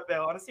serious note,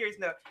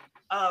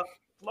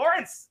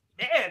 Florence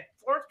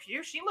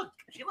Pugh, she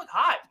looked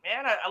hot,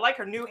 man. I like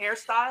her new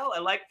hairstyle.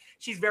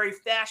 She's very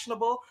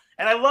fashionable,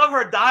 and I love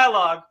her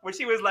dialogue where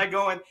she was like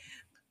going,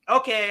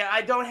 "Okay,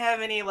 I don't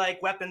have any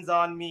like weapons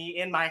on me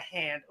in my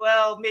hand.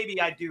 Well, maybe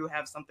I do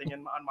have something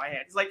on my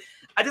hand." It's like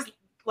I just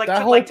like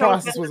that whole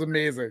process was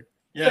amazing.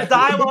 Yeah,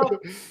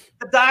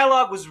 the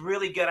dialogue was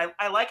really good.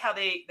 I like how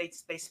they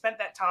spent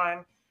that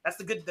time. That's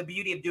the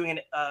beauty of doing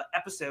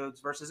episodes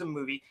versus a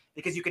movie,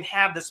 because you can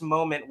have this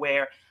moment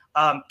where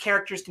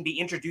characters can be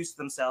introduced to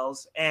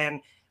themselves,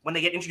 and when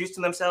they get introduced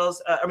to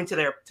themselves, to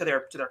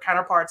their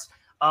counterparts,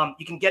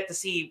 you can get to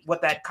see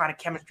what that kind of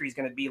chemistry is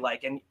going to be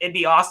like. And it'd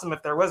be awesome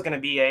if there was going to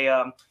be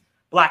a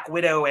Black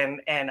Widow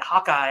and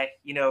Hawkeye,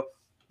 you know,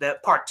 the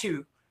part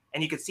 2,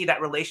 and you could see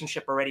that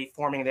relationship already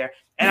forming there.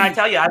 And I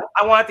tell you, I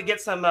wanted to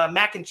get some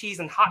mac and cheese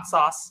and hot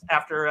sauce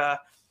after,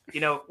 you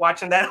know,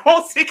 watching that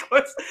whole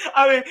sequence.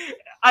 I mean,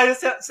 I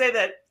just have to say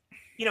that,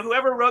 you know,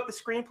 whoever wrote the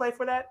screenplay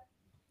for that,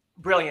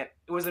 brilliant.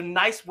 It was a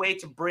nice way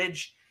to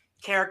bridge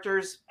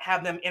characters,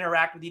 have them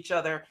interact with each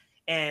other,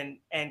 and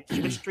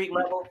keep it street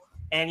level.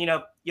 And, you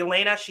know,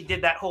 Yelena, she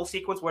did that whole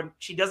sequence where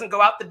she doesn't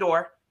go out the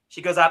door.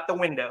 She goes out the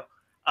window.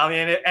 I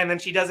mean, and then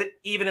she does it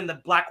even in the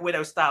Black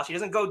Widow style. She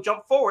doesn't go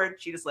jump forward.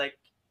 She just like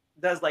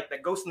does like the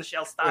Ghost in the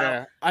Shell style.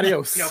 Yeah.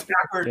 Adios. You know,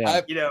 backward,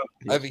 Yeah. you know.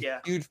 I have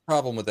a huge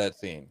problem with that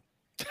scene.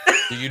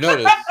 Do you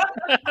notice?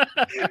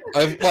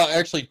 Well,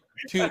 actually,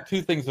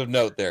 two things of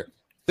note there.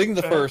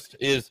 The first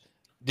is,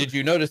 did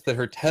you notice that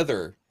her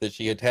tether that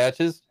she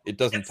attaches, it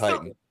doesn't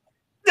tighten?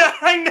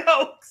 I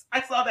know.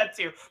 I saw that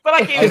too, but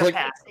I gave it a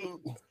pass.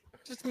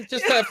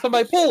 Just have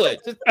somebody pull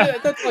it.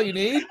 That's all you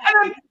need. And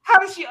then how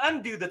does she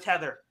undo the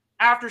tether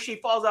after she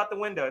falls out the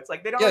window? It's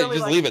like they don't really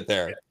just like, leave it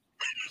there.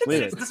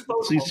 It's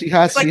disposable. She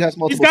has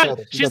multiple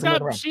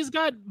tethers. She's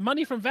got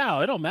money from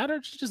Val. It don't matter.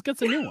 She just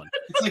gets a new one.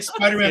 It's like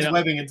Spider-Man's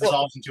webbing. It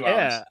dissolves in 2 hours.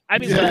 Yeah, I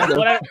mean,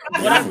 what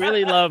I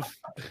really love,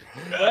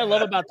 what I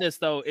love about this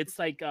though, it's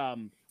like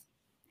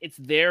it's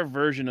their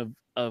version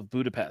of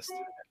Budapest,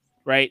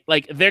 right?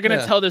 Like they're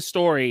gonna tell this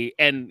story,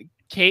 and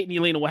Kate and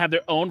Yelena will have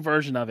their own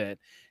version of it.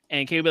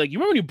 And Kate will be like, "You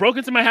remember when you broke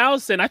into my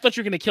house and I thought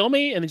you were gonna kill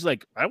me?" And then she's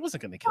like, "I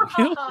wasn't gonna kill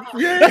you."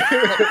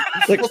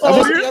 Like,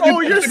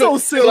 you're so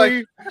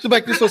silly. She's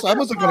like, I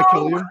wasn't gonna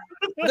kill you.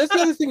 That's the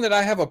other thing that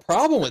I have a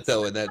problem with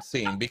though in that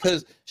scene,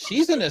 because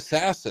she's an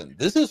assassin.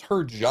 This is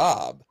her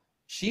job.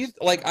 She's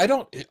like,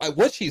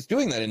 what she's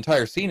doing that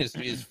entire scene is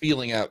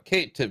feeling out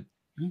Kate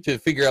to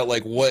figure out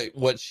like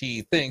what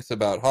she thinks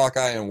about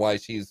Hawkeye and why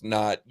she's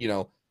not, you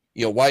know,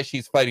 why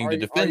she's fighting to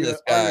defend this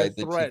guy.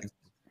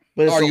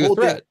 But it's are the you a whole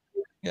threat? thing.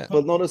 Yeah.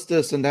 But notice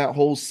this in that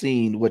whole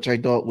scene, which I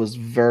thought was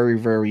very,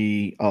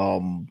 very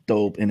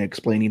dope in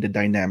explaining the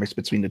dynamics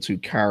between the two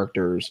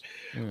characters,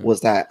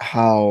 was that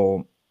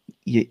how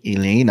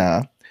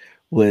Elena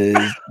was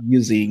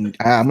using.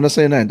 I'm gonna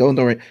say that. Don't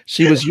worry.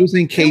 She was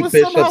using Kate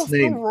Bishop's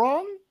name.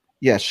 Wrong?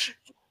 Yes.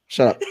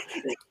 Shut up.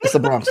 It's the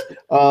Bronx.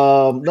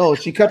 No,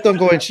 she kept on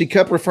going. She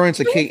kept referring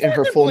to Kate in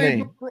her full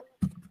name.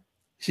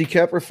 She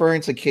kept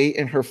referring to Kate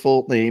in her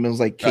full name. It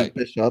was like Kate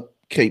Bishop.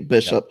 Kate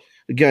Bishop. Yeah.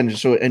 Again,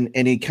 so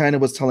and he kind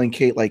of was telling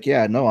Kate like,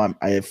 yeah, no,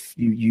 if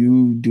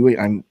you do it,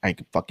 I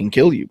can fucking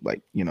kill you,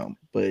 like, you know.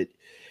 But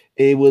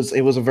it was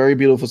a very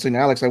beautiful scene.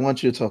 Alex, I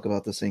want you to talk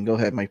about this scene. Go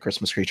ahead, my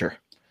Christmas creature.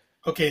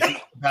 Okay, so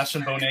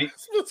Sebastian Bonet.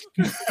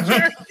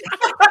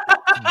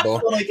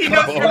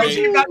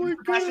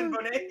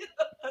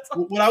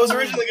 What I was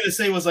originally going to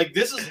say was like,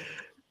 this is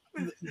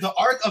the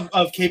arc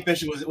of Kate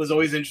Bishop was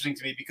always interesting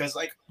to me, because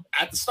like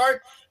at the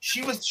start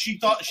she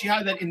thought she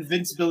had that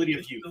invincibility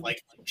of youth.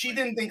 Like she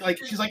didn't think, like,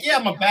 she's like, yeah,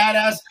 I'm a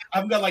badass.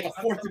 I've got like a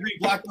 4th degree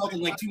black belt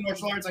and like 2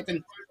 martial arts. I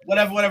can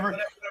whatever.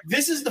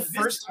 This is the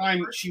first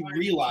time she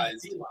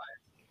realized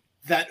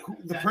that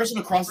the person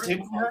across the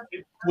table from her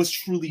was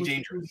truly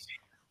dangerous.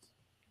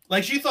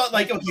 Like she thought,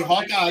 like, okay,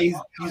 Hawkeye,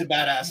 he's a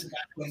badass.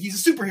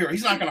 He's a superhero.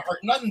 He's not gonna hurt.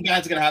 Nothing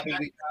bad's gonna happen to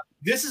me.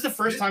 This is the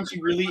first time she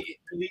really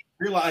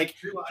realized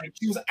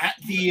she was at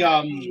the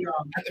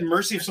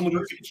mercy of someone who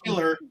could kill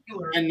her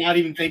and not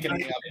even think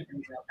anything of it.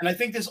 And I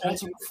think this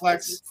also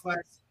reflects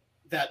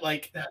that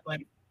like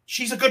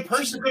she's a good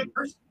person.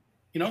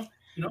 You know,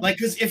 like,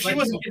 because if she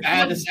was a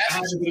bad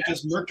assassin, she would have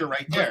just murked her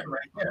right there.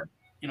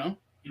 You know.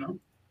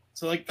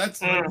 So like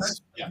that's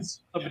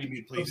yes. Somebody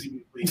mute, please.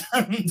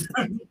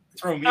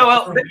 Throw me. Oh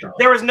well,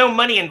 there was no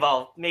money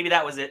involved. Maybe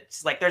that was it.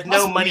 It's like there's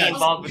no money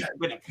involved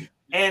with it.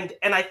 And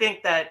I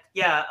think that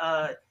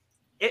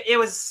it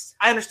was.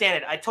 I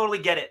understand it. I totally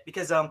get it,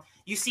 because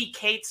you see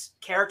Kate's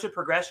character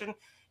progression.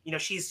 You know,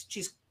 she's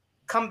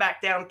come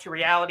back down to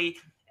reality,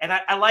 and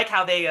I like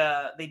how they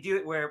do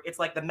it where it's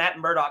like the Matt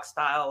Murdock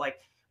style. Like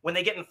when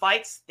they get in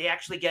fights, they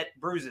actually get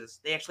bruises.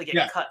 They actually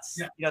get cuts.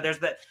 Yeah. You know, there's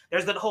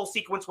the whole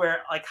sequence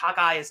where like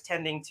Hawkeye is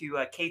tending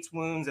to Kate's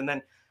wounds, and then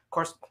of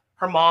course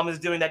her mom is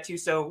doing that too.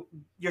 So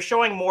you're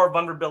showing more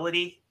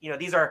vulnerability. You know,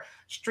 these are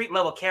street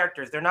level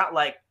characters. They're not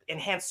like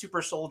enhanced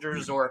super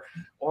soldiers or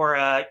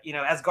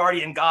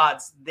Asgardian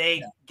gods.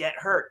 They get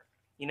hurt.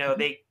 You know,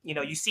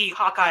 you see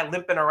Hawkeye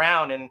limping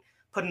around and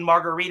putting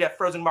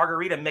frozen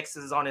margarita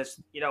mixes on his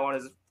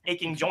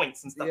aching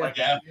joints and stuff like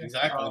that. Yeah,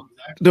 exactly.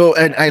 No,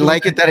 and I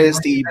like it that it's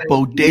the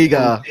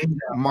bodega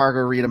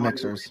margarita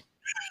mixers.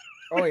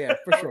 Oh yeah,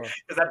 for sure.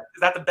 Is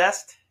that the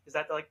best? Is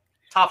that the, like,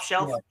 top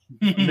shelf?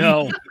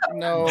 No.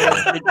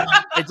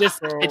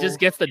 It just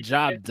gets the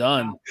job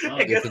done.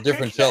 It's a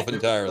different shelf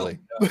entirely.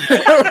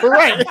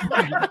 Right.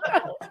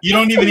 You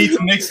don't even need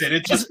to mix it.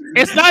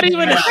 It's not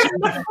even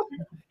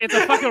it's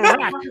a fucking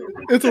rack.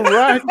 It's a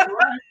rack.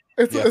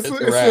 It's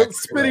a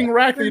spinning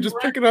rack that you just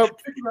pick it up.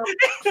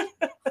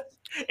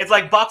 It's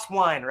like boxed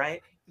wine,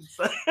 right?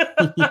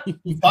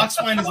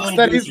 Boxman is a little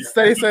Steady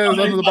bougier. says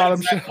under the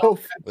bottom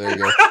shelf. There you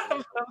go.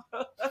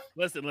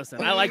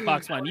 Listen. I like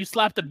box wine. You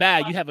slap the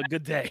bag, you have a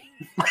good day.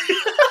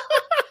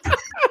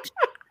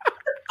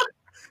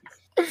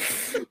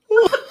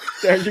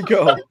 There you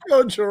go.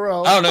 Yo,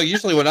 Jarrell. I don't know.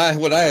 Usually when I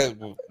no,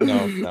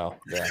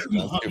 yeah, that's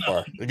too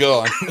far.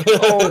 Go on.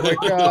 Oh my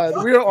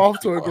god, we are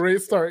off to a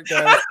great start,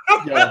 guys.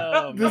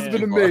 Oh, This has man.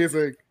 been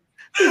amazing.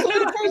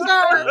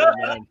 Oh,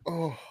 man.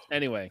 Oh.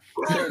 Anyway,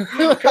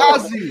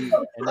 Kazi.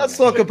 Let's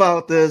talk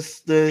about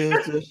this. The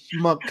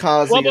schmuck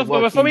Kazi. well, and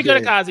what before he we go to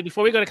did.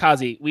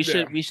 Kazi, we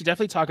should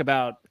definitely talk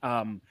about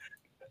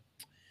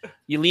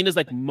Yelena's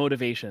like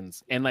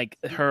motivations and like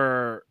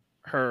her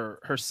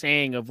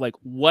saying of like,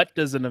 what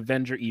does an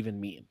Avenger even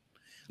mean?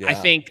 Yeah. I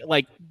think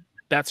like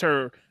that's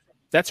her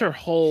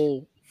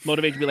whole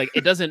motivation to be like,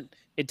 it doesn't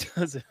it's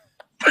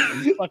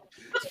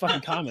fucking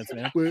comments,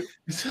 man. Wait.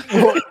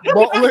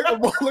 Look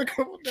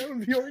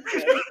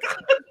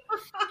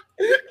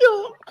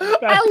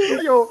at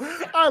New York.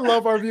 I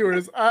love our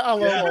viewers. I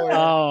love all of them.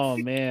 Oh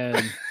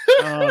man.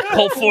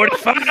 Colt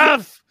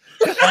 45.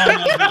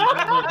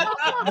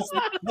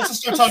 Let's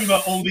just start talking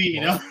about old E,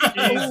 you know?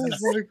 Oh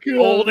my God.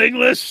 Old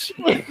English.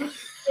 All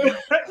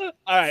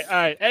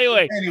right.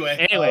 Anyway.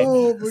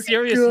 Oh my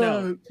Serious God.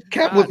 note.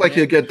 Cap looked like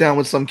he'll get down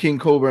with some King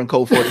Cobra and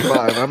Colt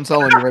 45. I'm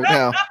telling you right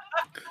now.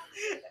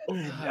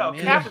 Yo,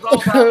 man. Cap is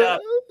all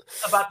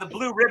about the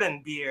blue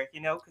ribbon beer,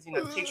 because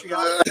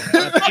patriotic.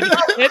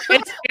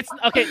 It's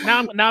okay.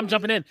 Now I'm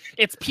jumping in.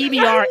 It's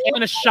PBR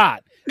and a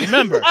shot.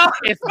 Remember,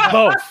 it's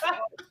both.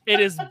 It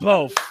is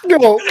both.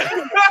 No.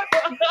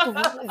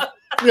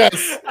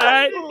 Yes. All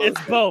right, it's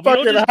both.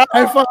 Fucking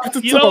high five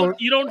to Tone.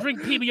 You don't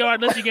drink PBR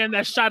unless you're getting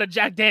that shot of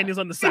Jack Daniels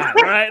on the side.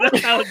 All right,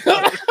 that's how it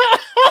goes.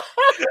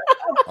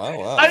 Oh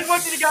wow. I just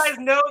want you to guys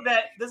know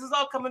that this is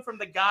all coming from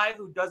the guy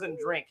who doesn't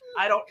drink.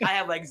 I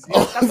have like zero.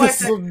 Oh, That's why I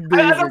this is said, amazing.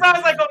 that's why I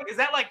was like, oh, is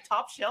that like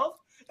top shelf?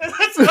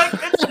 It's like,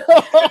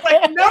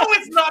 no,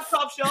 it's not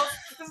top shelf.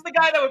 This is the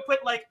guy that would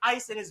put like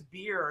ice in his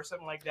beer or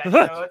something like that.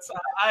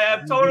 I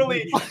am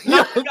totally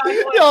not the guy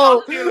who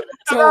Yo, to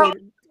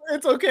Tone,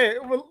 it's okay.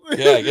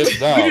 Yeah, I guess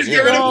no.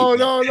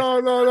 No.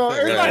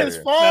 It's not his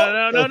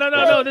fault.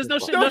 No. There's no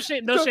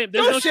shame. No shame.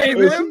 There's no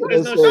shame. him.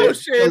 There's Don't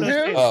shame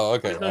him. Oh,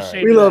 okay. There's no all right.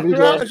 shame. We love you,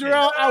 guys.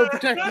 Jarrell, I will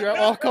protect you at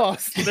all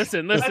costs.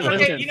 Listen. That's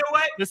okay. You know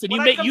what? Listen, When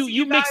you I make come see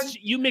you mix guys-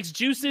 you mix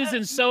juices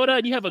and soda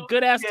and you have a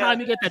good ass Yeah. time.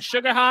 You get that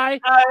sugar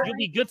high, you'll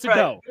be good to right.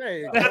 go. There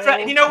you That's go.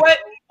 right. You know what?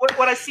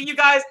 When I see you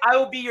guys, I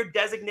will be your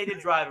designated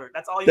driver.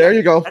 That's all. There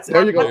you go. That's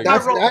There you my go.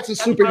 That's role. a That's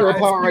superhero my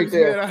power right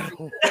there.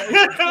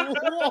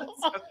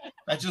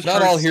 That just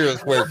Not hurts. all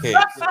heroes wear capes.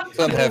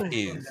 Some have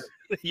keys.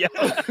 Yeah.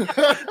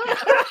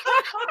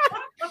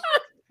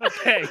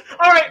 Okay.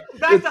 All right,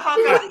 back to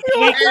Hawkeye.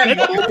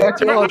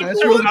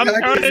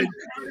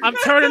 I'm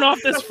turning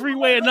off this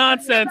freeway of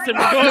nonsense and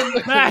we're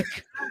going back.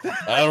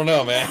 I don't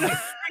know, man.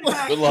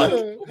 Good luck.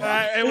 All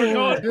right, and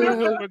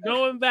we're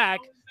going back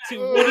to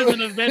what does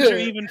an Avenger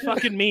even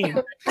fucking mean?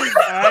 All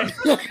right,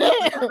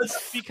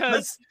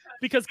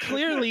 because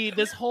clearly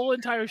this whole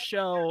entire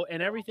show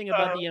and everything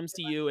about the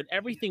MCU and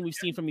everything we've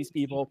seen from these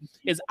people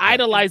is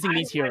idolizing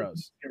these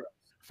heroes.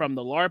 From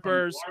the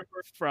LARPers,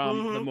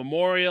 from the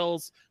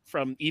memorials,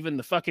 from even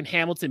the fucking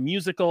Hamilton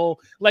musical.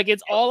 Like,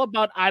 it's all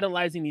about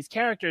idolizing these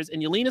characters.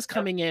 And Yelena's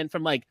coming in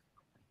from like,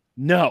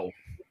 no.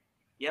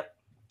 Yep.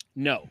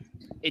 No.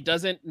 It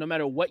doesn't, no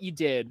matter what you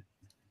did,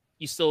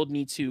 you still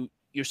need to,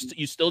 you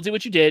still did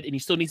what you did, and you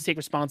still need to take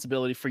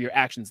responsibility for your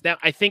actions. Now,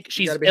 I think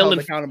she's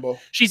accountable.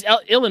 She's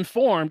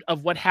ill-informed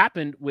of what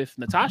happened with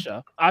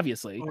Natasha,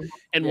 obviously.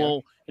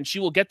 And she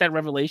will get that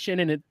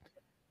revelation, and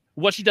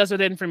what she does with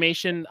that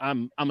information,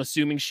 I'm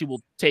assuming she will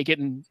take it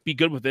and be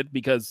good with it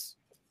because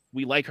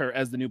we like her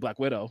as the new Black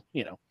Widow,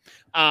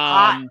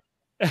 Alex,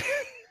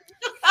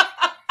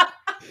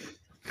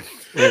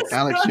 Not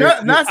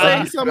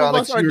saying some of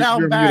Alex, us are you're down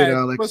muted, bad,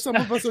 Alex. but some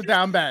of us are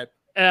down bad.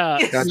 I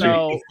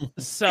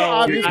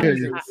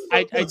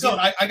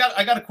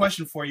got a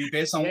question for you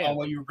based on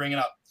what you were bringing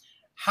up.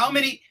 How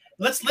many?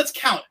 Let's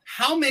count.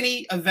 How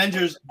many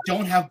Avengers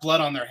don't have blood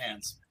on their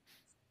hands?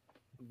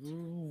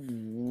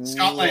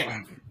 Scott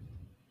Lang.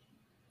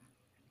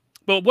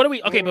 But what are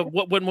we? Okay,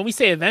 but when we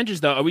say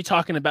Avengers, though, are we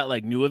talking about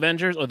like new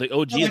Avengers or the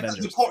OG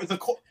Avengers?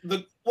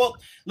 Well,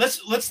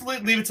 let's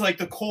leave it to like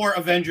the core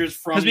Avengers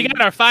from. Because we got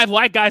our 5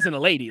 white guys and a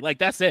lady. Like,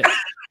 that's it.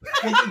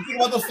 Well, think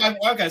about those 5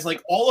 white guys.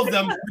 Like all of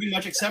them, pretty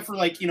much, except for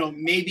like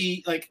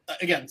maybe like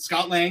again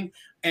Scott Lang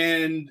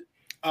and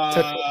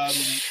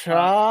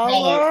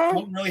T'Challa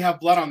don't really have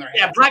blood on their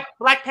hands. Yeah,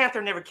 Black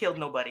Panther never killed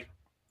nobody.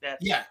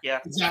 Yeah,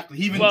 exactly.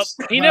 He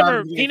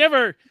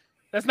never.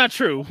 That's not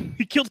true.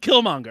 He killed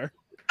Killmonger.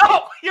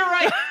 Oh, you're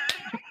right.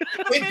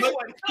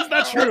 It's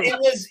not true.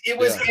 It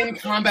was in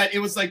combat. It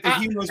was like the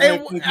heroes. I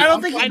don't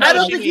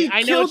think he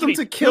killed him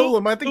to kill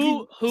him. I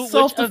think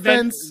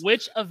self-defense.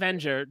 Which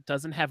Avenger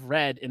doesn't have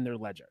red in their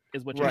ledger?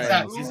 Is what you're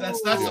right. saying.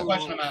 That's the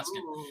question I'm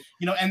asking.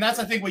 And that's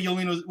I think what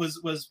Yelena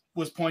was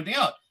pointing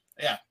out.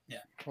 Yeah.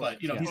 But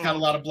he's got a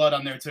lot of blood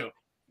on there too.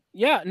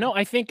 Yeah, no,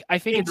 I think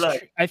it's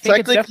blood. I think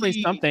it's definitely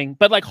Technically- something.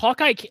 But like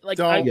Hawkeye, like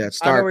Don't- Yeah, I know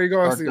Stark. where you're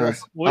going, Stark Steve.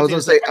 does.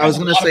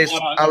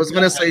 I was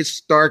gonna say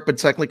Stark, but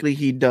technically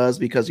he does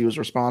because he was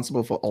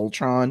responsible for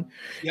Ultron.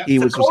 Yep. He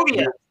was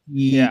Sokovia.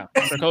 yeah,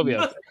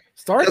 Sokovia.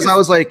 Stark Because is- I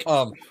was like,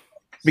 What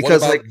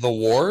because about like the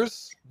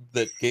wars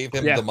that gave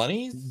him Yeah. the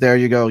money? there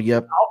you go.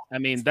 Yep. I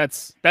mean,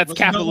 that's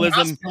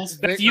capitalism. That's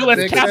Big- U.S.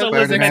 big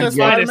capitalism Spider-Man, at its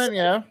yeah. finest. Spider-Man,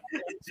 yeah.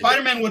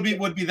 Spider-Man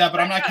would be that, but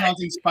I'm not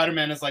counting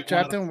Spider-Man as like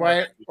Trapped one in of the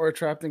white or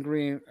trapped in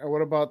green. And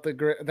what about that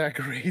gray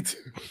too?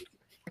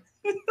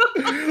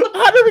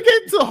 How did we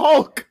get to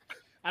Hulk?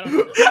 I don't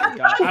know. God,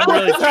 I'm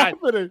really What's trying.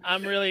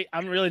 happening?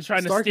 I'm really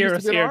trying Stark to steer used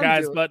us to be an here, arms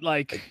guys. dealer. But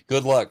like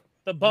Good luck.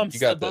 the bumps,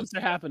 You got the bumps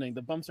are happening.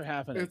 The bumps are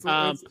happening. It's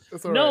all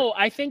No,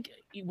 right. I think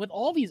with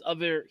all these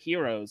other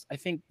heroes, I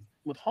think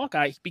with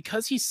Hawkeye,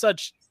 because he's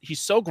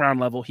so ground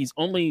level, he's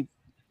only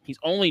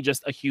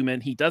just a human.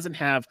 He doesn't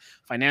have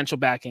financial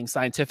backing,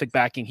 scientific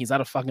backing. He's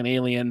not a fucking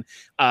alien.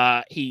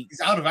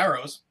 He's out of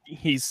arrows.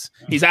 He's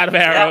out of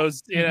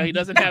arrows. You know, he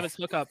doesn't have his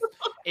hookup.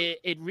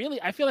 It really,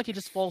 I feel like it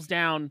just falls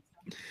down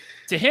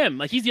to him.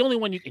 Like he's the only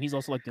one and he's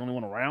also like the only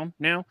one around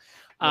now.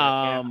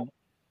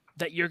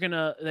 That you're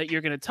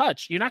gonna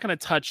touch. You're not gonna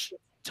touch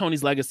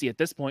Tony's legacy at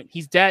this point.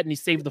 He's dead and he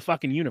saved the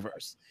fucking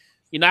universe.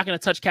 You're not gonna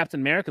touch Captain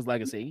America's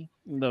legacy,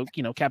 though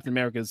Captain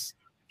America's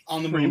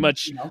On the pretty moon,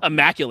 much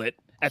immaculate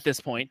at this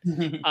point.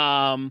 You're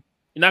not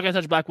gonna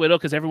touch Black Widow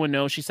because everyone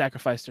knows she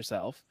sacrificed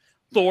herself.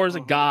 Thor's a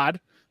god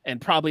and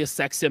probably a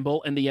sex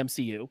symbol in the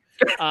MCU.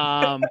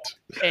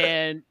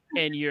 And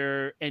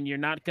you're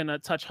not gonna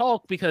touch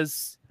Hulk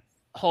because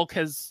Hulk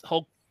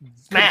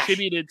Smash.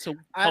 contributed to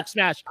Hulk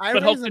smash, I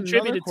but Hulk raise another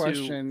contributed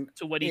question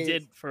to what he is-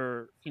 did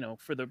for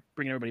the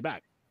bringing everybody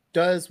back.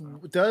 Does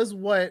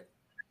what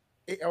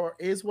or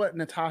is what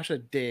Natasha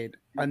did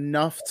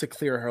enough to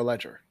clear her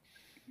ledger?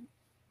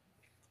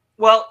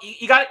 Well,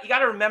 you got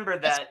to remember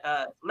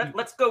that.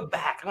 Let's go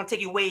back. I'm gonna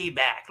take you way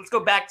back. Let's go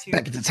back to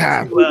Back at the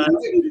time. let's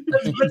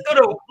go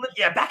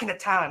to back in the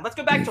time. Let's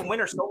go back to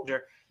Winter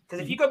Soldier, because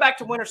if you go back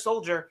to Winter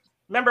Soldier,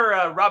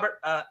 remember Robert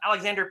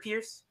Alexander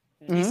Pierce?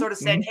 He sort of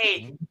said,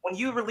 "Hey, when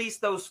you release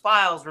those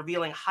files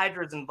revealing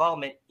Hydra's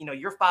involvement,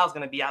 your file's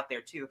going to be out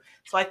there too."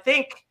 So I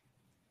think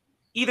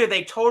either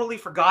they totally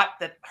forgot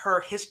that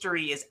her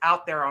history is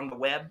out there on the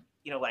web,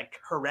 like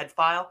her red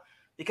file,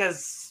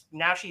 because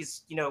now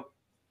she's,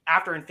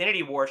 after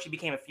Infinity War, she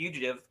became a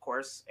fugitive, of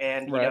course,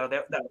 and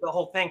the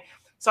whole thing.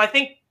 So I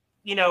think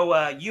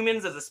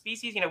humans as a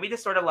species, we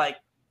just sort of like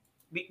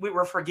we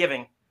were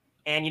forgiving,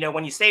 and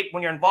when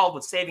you're involved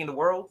with saving the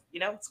world,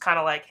 it's kind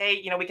of like,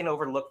 hey, we can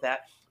overlook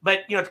that.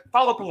 But to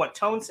follow up on what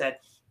Tone said,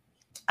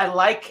 I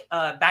like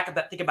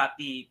think about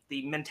the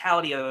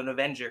mentality of an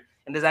Avenger,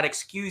 and does that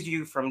excuse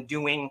you from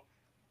doing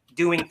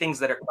things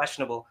that are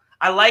questionable?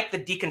 I like the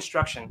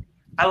deconstruction.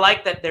 I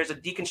like that there's a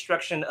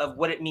deconstruction of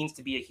what it means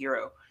to be a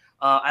hero.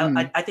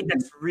 I think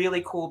that's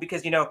really cool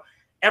because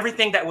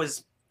everything that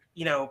was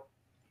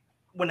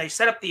when they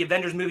set up the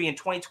Avengers movie in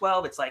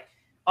 2012, it's like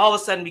all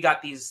of a sudden we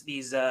got these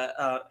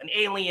an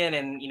alien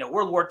and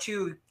World War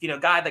II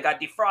guy that got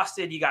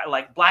defrosted. You got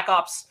like Black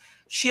Ops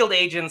shield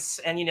agents,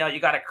 and you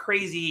got a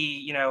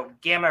crazy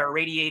gamma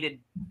irradiated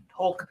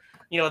Hulk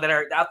that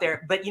are out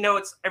there. But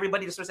it's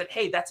everybody just sort of said,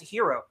 hey, that's a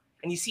hero.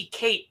 And you see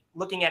Kate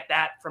looking at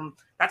that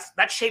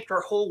that shaped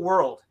her whole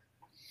world.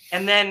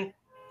 And then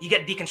you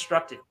get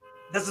deconstructed.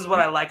 This is what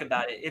I like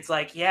about it. It's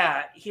like,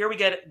 yeah, here we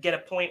get a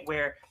point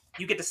where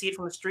you get to see it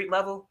from the street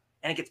level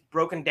and it gets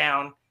broken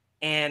down.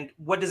 And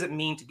what does it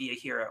mean to be a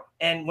hero?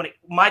 And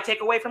my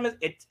takeaway from it,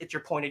 it's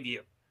your point of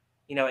view.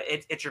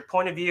 It's your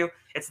point of view.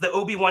 It's the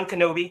Obi-Wan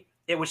Kenobi.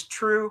 It was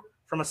true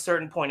from a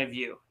certain point of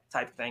view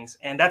type of things.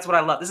 And that's what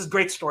I love. This is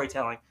great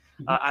storytelling.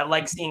 I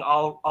like seeing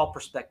all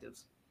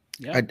perspectives.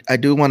 Yeah. I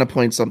do want to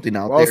point something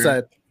out Well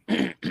there.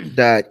 said.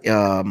 That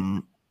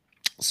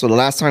so the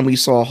last time we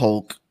saw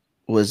Hulk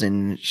was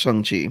in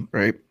Shang-Chi,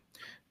 right?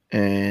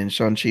 And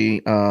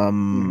Shang-Chi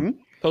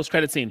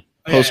Post-credit scene.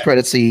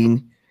 post-credit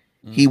scene,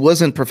 he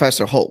wasn't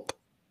Professor Hulk.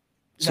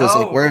 So it's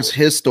like, No. where's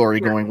his story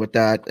going with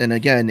that? And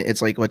again,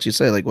 it's like what you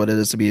say, like what it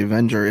is to be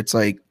Avenger. It's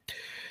like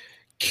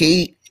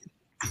Kate.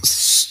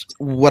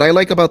 What I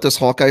like about this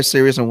Hawkeye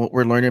series and what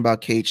we're learning about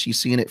Kate, she's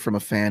seeing it from a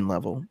fan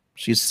level.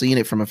 She's seeing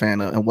it from a fan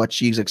level, and what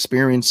she's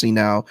experiencing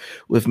now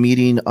with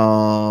meeting,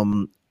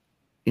 Florence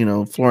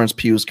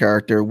Pugh's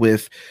character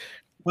with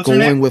What's her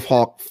going name? with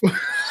Hawk.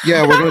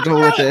 Yeah, we're gonna go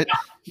with it.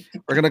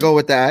 We're gonna go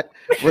with that.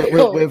 We're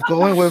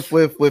going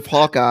with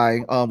Hawkeye.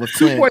 With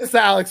 2 Clint. points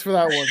to Alex for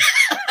that one.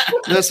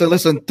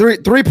 Listen.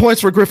 3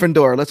 points for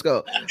Gryffindor. Let's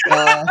go.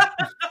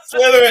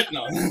 Slytherin.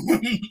 No.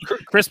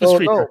 Christmas So,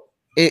 tree. no,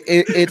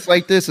 it's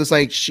like this. It's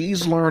like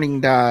she's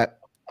learning that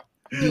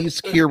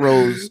these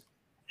heroes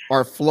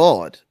are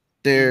flawed.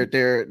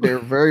 They're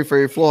very,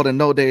 very flawed. And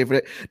no,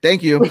 David,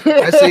 thank you.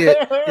 I see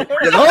it.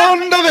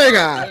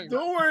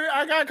 Don't worry,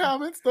 I got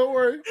comments. Don't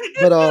worry.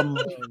 But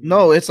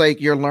no, it's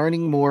like you're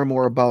learning more and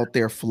more about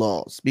their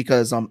flaws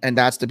because and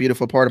that's the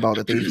beautiful part about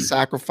it. They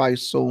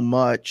sacrifice so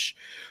much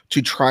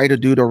to try to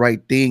do the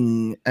right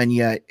thing, and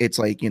yet it's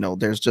like, you know,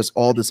 there's just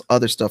all this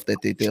other stuff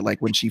that they did.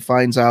 Like when she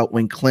finds out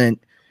when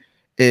Clint,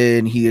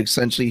 and he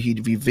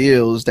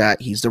reveals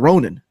that he's the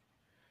Ronin.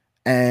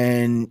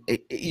 And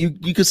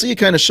you can see it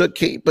kind of shook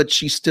Kate, but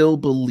she still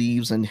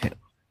believes in him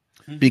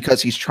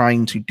because he's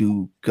trying to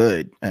do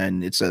good.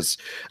 And it's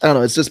just, I don't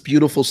know, it's just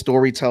beautiful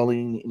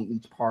storytelling in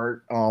each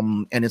part.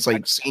 And it's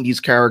like seeing these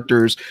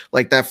characters,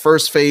 like that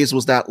first phase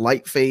was that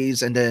light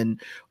phase, and then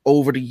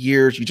over the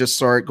years you just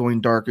start going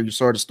darker, you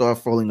start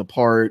falling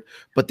apart,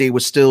 but they were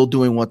still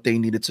doing what they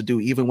needed to do.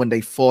 Even when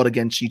they fought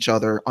against each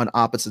other on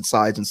opposite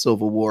sides in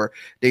Civil War,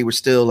 they were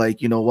still like,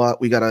 you know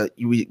what,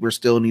 we're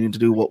still needing to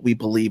do what we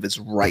believe is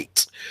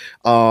right.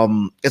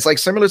 It's like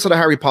similar to the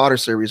Harry Potter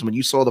series. When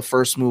you saw the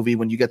first movie,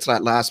 when you get to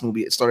that last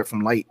movie, it started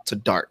from light to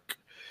dark,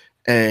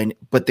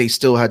 but they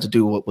still had to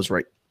do what was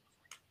right.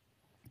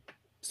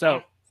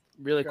 So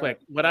really quick,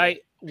 what I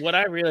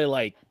really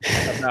like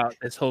about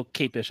this whole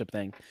Kate Bishop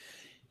thing,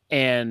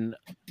 and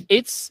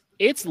it's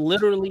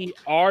literally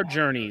our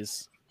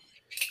journeys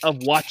of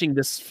watching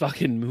this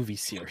fucking movie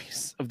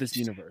series of this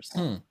universe.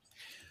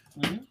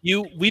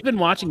 We've been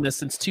watching this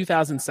since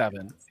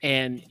 2007,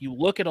 and you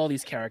look at all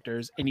these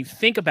characters and you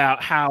think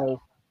about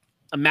how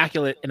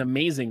immaculate and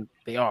amazing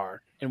they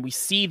are, and we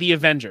see the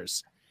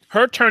Avengers.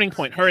 Her turning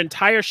point, her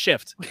entire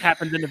shift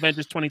happened in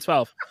Avengers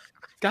 2012.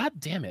 God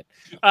damn it.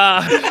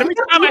 Every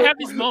time I have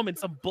these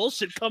moments, some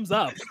bullshit comes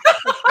up.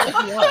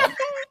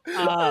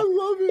 I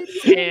love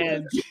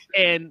it.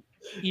 And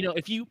you know,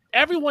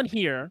 everyone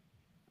here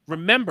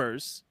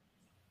remembers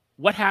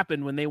what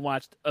happened when they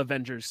watched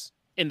Avengers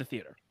in the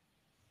theater.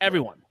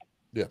 Everyone.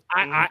 Yeah.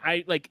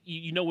 I like,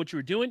 you know what you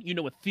were doing, you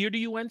know what theater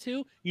you went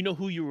to, you know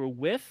who you were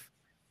with.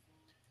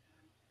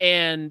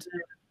 And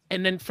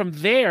then from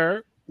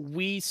there,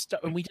 we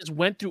just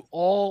went through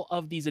all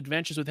of these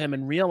adventures with him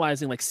and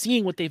realizing, like,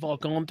 seeing what they've all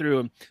gone through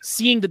and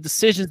seeing the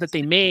decisions that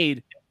they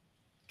made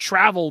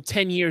travel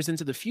 10 years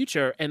into the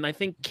future. And I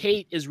think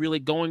Kate is really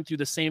going through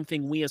the same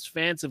thing we as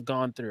fans have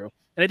gone through.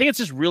 And I think it's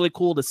just really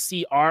cool to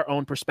see our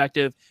own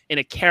perspective in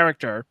a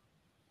character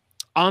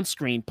on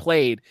screen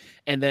played,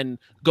 and then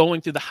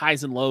going through the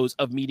highs and lows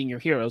of meeting your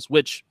heroes,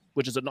 which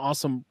is an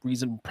awesome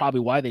reason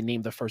probably why they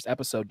named the first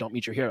episode Don't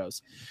Meet Your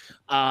Heroes.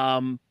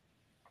 And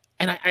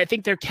I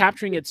think they're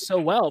capturing it so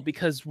well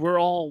because we're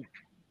all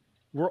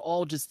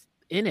just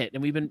in it,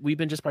 and we've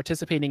been just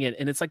participating in it.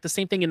 And it's like the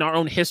same thing in our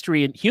own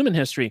history and human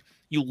history.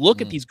 You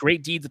look at these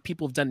great deeds that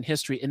people have done in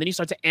history, and then you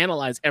start to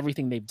analyze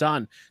everything they've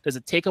done. Does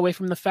it take away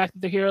from the fact that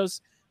they're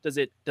heroes? Does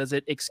it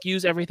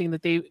excuse everything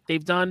that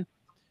they've done?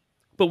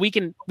 But we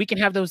can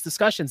have those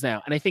discussions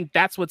now, and I think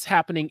that's what's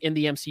happening in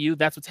the MCU.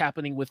 That's what's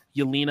happening with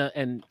Yelena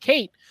and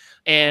Kate,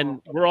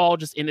 and we're all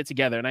just in it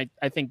together. And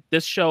I think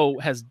this show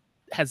has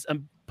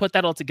put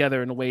that all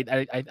together in a way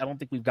that I don't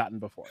think we've gotten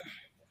before.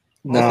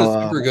 That's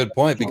a super good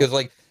point, because,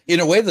 like, in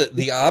a way,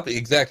 the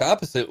exact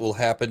opposite will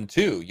happen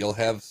too. You'll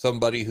have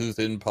somebody who's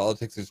in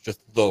politics is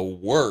just the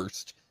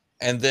worst,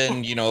 and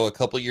then, you know, a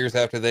couple of years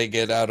after they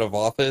get out of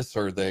office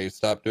or they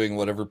stop doing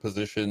whatever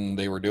position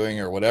they were doing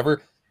or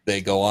whatever, they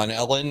go on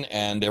Ellen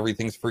and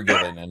everything's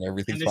forgiven and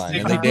everything's fine,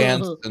 and they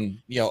dance and,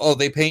 you know, oh,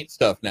 they paint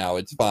stuff now,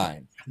 it's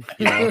fine.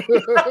 You know?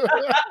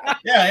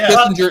 Yeah.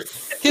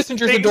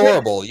 Kissinger's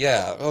adorable.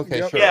 Yeah. Okay.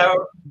 Sure. Yeah.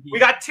 We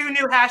got two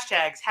new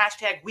hashtags.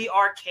 Hashtag We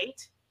Are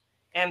Kate,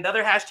 and the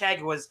other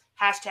hashtag was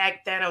hashtag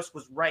Thanos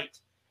was right.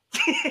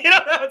 You know,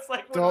 it's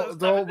like don't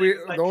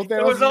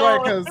Thanos was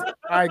right, because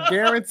I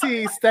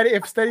guarantee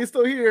if Steady's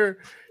still here,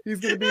 he's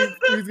gonna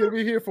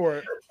be here for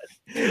it.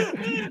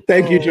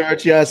 Thank you,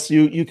 George. Yes,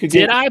 you could.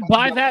 Did I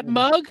buy that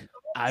mug?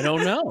 I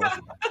don't know.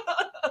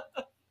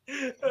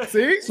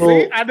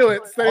 See, I knew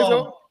it.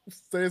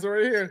 Steady's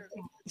already here.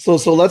 So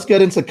let's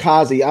get into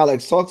Kazi.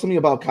 Alex, talk to me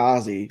about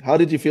Kazi. How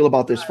did you feel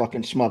about this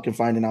fucking schmuck and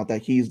finding out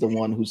that he's the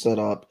one who set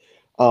up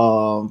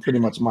pretty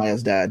much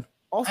Maya's dad?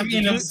 Also, I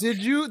mean,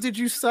 did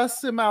you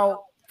suss him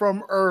out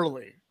from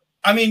early?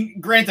 I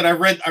mean, granted, I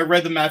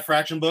read the Mad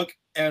Fraction book,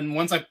 and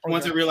once I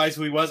realized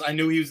who he was, I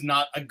knew he was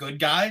not a good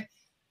guy.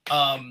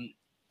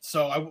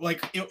 So I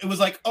like it was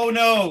like, oh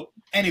no.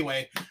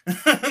 Anyway,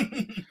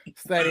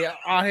 Steady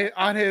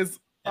on his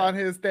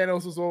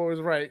Thanos was always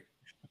right.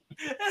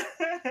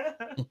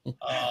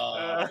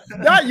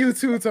 Not you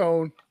too,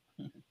 Tone.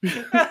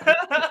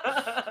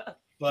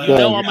 But, you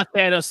know I'm a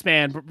Thanos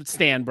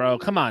stan, bro.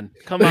 Come on.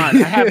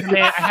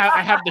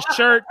 I have the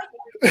shirt.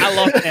 I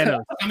love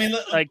Thanos. I mean,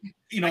 like,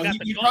 you know,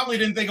 you probably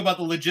didn't think about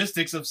the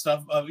logistics of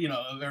stuff of, you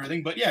know, of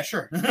everything, but yeah,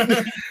 sure.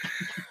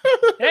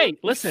 Hey,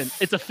 listen,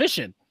 it's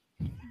efficient.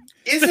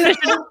 Is It's it?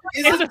 efficient.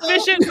 Is It's it though?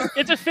 efficient.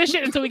 It's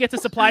efficient until we get to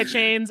supply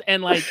chains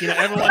and like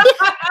everyone.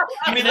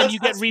 I mean, And then you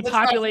get let's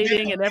not repopulating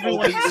forget and the-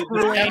 everyone's the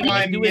screwing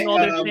Gemini and doing all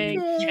their man, thing,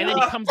 yeah. and then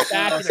he comes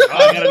back and like, oh,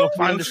 I gotta go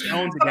find the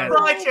stones again.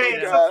 Supply chain,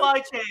 Yeah. supply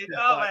chain.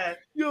 Oh man,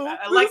 Yo,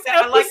 I like this that.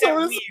 I like that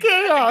episode is weave.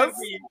 chaos.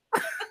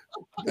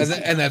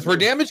 And that's where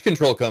damage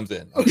control comes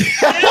in.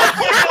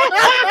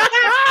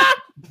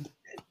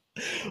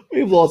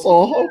 We've lost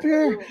all hope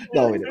here.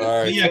 No, we didn't.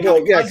 All right. Yeah,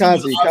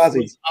 Kazi.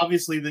 was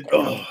obviously the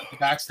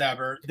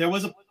backstabber. There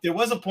was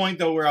a point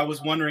though where I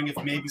was wondering if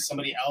maybe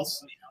somebody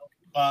else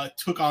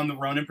took on the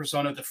Ronin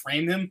persona to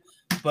frame him,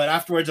 but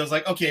afterwards I was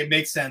like, okay, it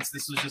makes sense.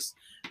 This was just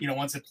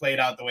once it played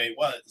out the way it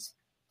was.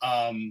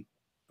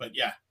 But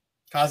yeah,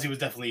 Kazi was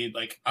definitely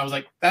like, I was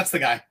like, that's the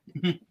guy.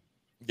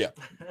 Yeah.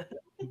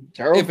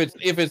 Gerald?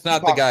 If it's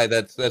not the guy,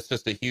 that's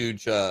just a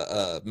huge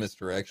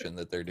misdirection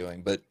that they're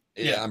doing. But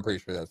yeah, I'm pretty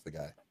sure that's the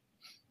guy.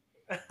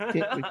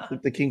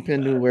 The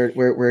Kingpin knew where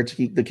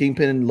the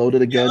Kingpin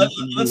loaded again.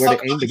 Let's where talk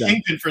to about aim the the gun.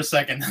 Kingpin for a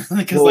second,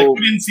 because like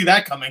we didn't see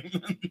that coming.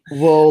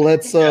 Well,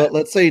 let's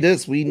say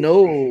this: we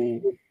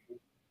know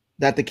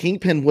that the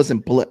Kingpin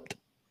wasn't blipped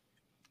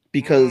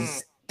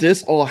because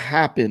this all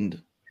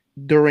happened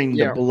during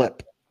the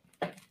blip.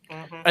 And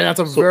that's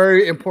a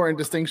very important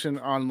distinction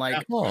on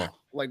like Oh.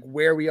 like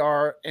where we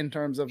are in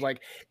terms of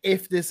like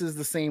if this is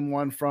the same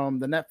one from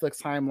the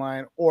Netflix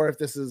timeline or if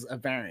this is a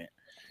variant.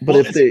 But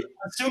Well, if they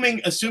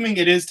assuming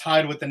it is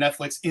tied with the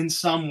Netflix in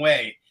some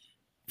way,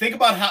 think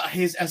about how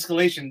his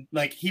escalation,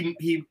 like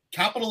he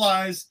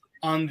capitalized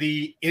on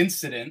the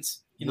incident,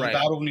 the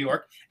Battle of New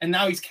York, and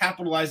now he's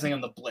capitalizing on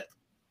the blip.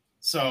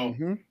 So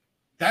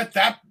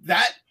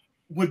that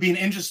would be an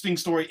interesting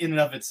story in and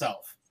of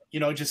itself.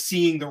 Just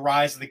seeing the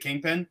rise of the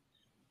Kingpin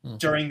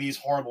during these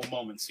horrible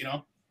moments.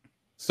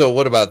 So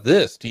what about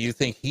this? Do you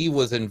think he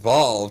was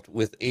involved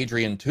with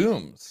Adrian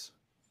Toomes?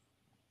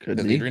 Could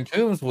Because be. Adrian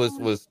Toomes was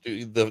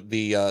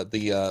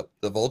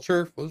the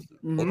Vulture.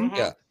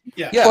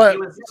 Yeah. But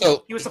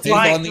So he was he's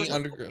supplying on he the was-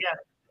 underground.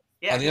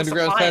 Yeah, On the he was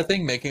underground side supplying. of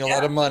thing, making a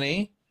lot of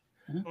money.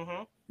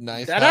 Mhm.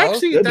 Nice. that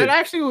house.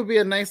 actually would be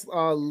a nice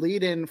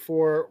lead in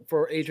for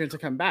Adrian to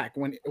come back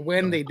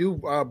when they do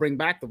bring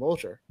back the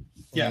Vulture.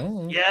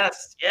 Yeah.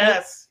 Yes.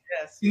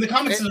 In the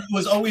comics, it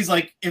was always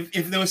like if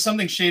there was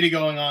something shady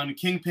going on,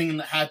 Kingpin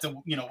had to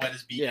wet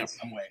his beak in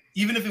some way,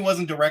 even if it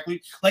wasn't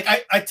directly. Like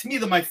to me,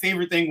 my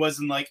favorite thing was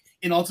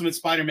in Ultimate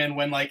Spider-Man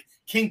when like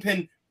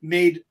Kingpin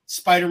made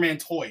Spider-Man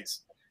toys,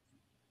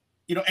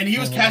 and he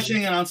was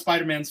cashing in on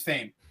Spider-Man's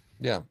fame.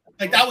 Yeah.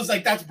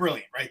 That's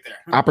brilliant right there.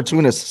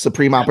 Opportunist,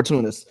 supreme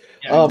opportunist.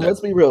 Yeah, Let's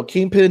be real.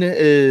 Kingpin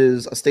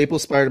is a staple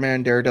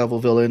Spider-Man, Daredevil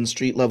villain,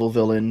 street level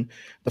villain.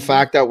 The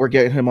fact that we're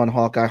getting him on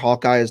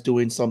Hawkeye is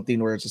doing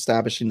something where it's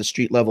establishing the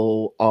street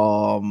level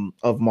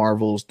of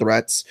Marvel's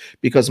threats,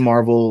 because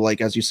Marvel, like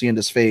as you see in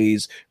this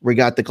phase, we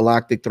got the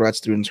galactic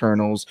threats through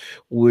Internals.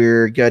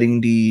 We're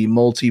getting the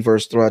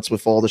multiverse threats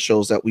with all the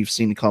shows that we've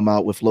seen come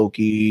out with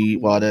Loki,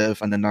 What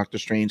If, and then Doctor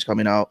Strange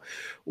coming out.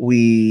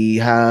 We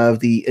have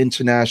the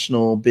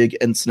international big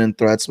incident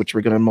threats, which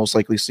we're going to most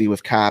likely see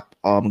with Cap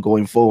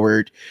going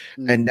forward.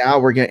 And now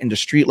we're getting the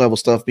street level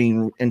stuff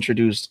being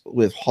introduced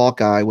with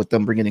Hawkeye, with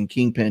them bringing in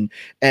Kingpin.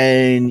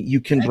 And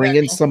you can bring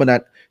in some of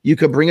that. You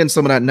could bring in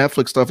some of that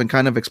Netflix stuff and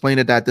kind of explain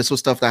it that this was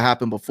stuff that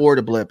happened before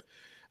the blip,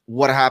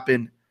 what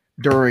happened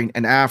during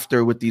and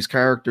after with these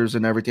characters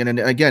and everything. And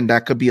again,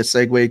 that could be a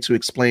segue to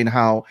explain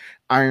how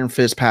Iron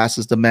Fist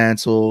passes the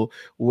mantle,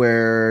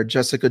 where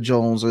Jessica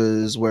Jones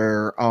is,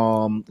 where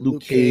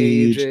Luke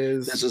Cage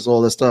is. This is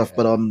all this stuff.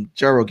 But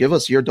Gerald, give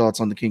us your thoughts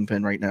on the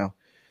Kingpin right now.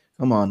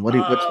 Come on,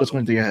 what's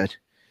going through your head?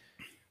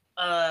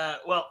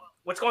 Well,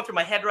 what's going through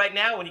my head right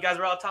now when you guys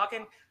were all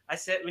talking, I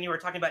said when you were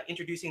talking about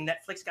introducing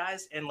Netflix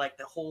guys and like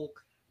the whole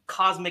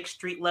cosmic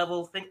street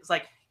level thing, it's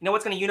like,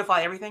 what's going to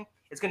unify everything?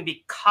 It's going to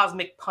be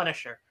Cosmic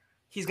Punisher.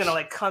 He's gonna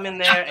like come in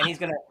there and he's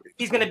gonna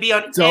be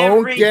on.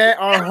 Don't get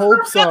our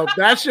hopes up.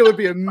 That shit would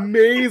be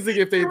amazing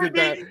if they did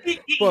that.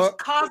 He's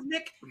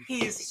cosmic.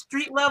 He's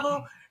street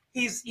level.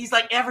 He's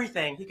like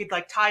everything. He could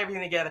like tie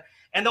everything together.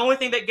 And the only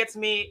thing that gets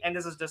me, and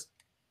this is just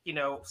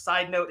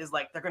side note, is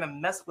like they're gonna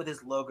mess with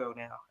his logo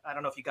now. I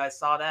don't know if you guys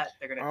saw that.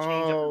 They're gonna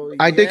change it.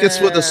 I think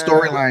it's with the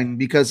storyline,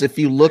 because if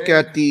you look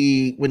at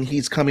when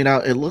he's coming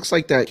out, it looks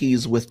like that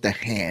he's with the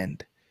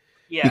hand.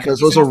 Yeah, because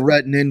those are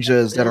red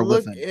ninjas that are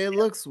with him. It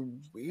looks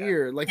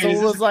weird. Like, so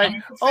it was like,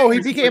 oh, he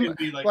became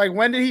like,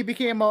 when did he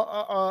become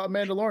a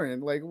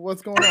Mandalorian? Like,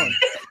 what's going on?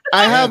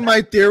 I have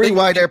my theory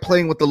why they're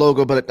playing with the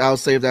logo, but I'll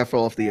save that for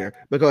off the air.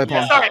 But go ahead,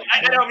 Paul. Sorry,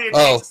 I don't mean to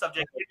change the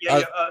subject.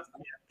 I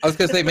was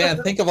gonna say,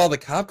 man, think of all the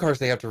cop cars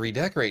they have to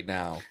redecorate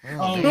now.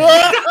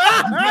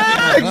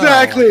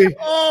 Exactly.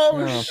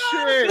 Oh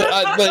shit!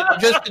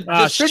 But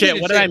just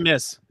shit. What did I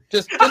miss?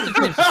 Just to change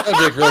the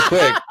subject real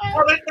quick.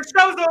 Oh, the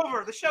show's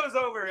over. The show's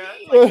over.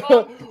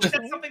 Like,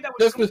 that's something that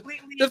was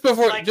completely just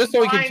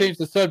so we can change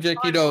the subject,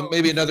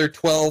 maybe another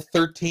 12,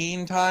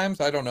 13 times.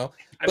 I don't know.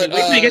 But wait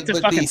till you get to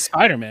fucking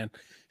Spider-Man.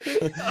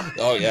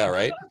 Oh yeah,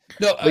 right.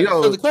 No,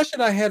 so the question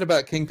I had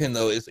about Kingpin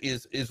though is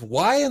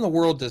why in the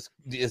world does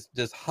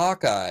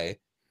Hawkeye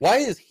why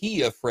is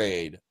he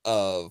afraid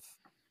of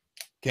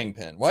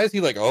Kingpin? Why is he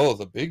like, oh,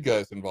 the big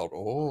guy's involved?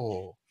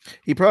 Oh,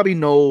 he probably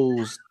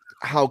knows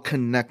how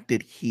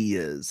connected he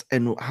is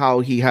and how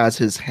he has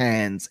his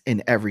hands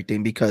in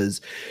everything,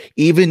 because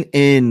even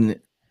in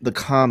the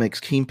comics,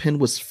 Kingpin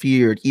was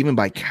feared even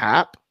by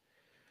Cap.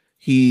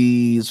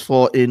 He's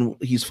fought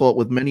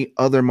with many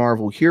other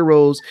Marvel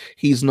heroes.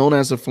 He's known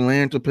as a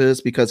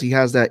philanthropist because he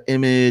has that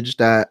image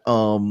that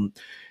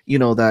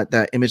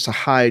that image to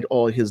hide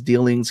all his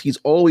dealings. He's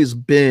always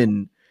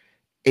been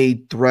a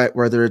threat,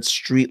 whether it's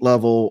street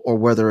level or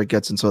whether it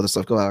gets into other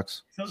stuff. Go,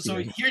 Alex.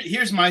 So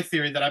here's my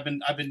theory that I've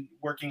been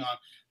working on.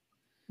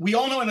 We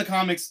all know in the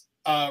comics,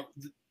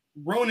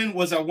 Ronan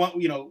was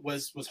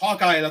was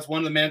Hawkeye. That's one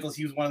of the mantles.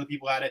 He was one of the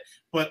people at it.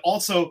 But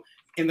also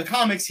in the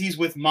comics, he's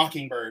with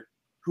Mockingbird,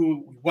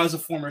 who was a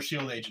former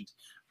SHIELD agent.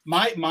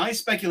 My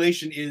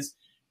speculation is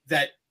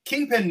that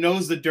Kingpin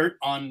knows the dirt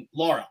on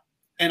Laura,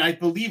 and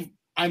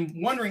I'm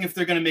wondering if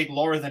they're going to make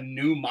Laura the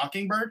new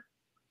Mockingbird.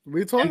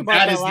 We talked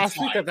about that last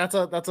week. That's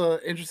an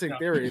interesting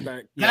theory.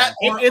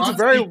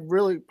 It's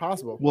really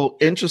possible. Well,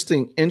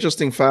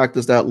 interesting fact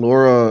is that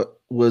Laura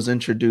was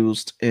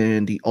introduced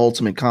in the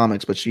Ultimate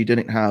Comics, but she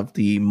didn't have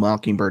the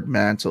Mockingbird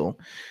mantle.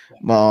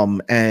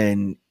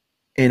 And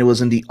it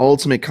was in the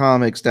Ultimate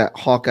Comics that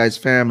Hawkeye's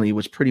family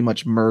was pretty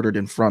much murdered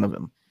in front of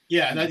him.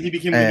 Yeah, and he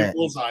became the new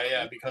Bullseye.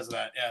 Yeah, because of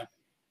that. Yeah.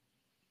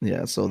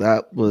 Yeah, so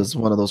that was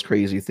one of those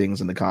crazy things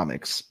in the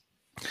comics.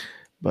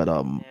 But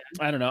I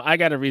don't know. I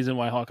got a reason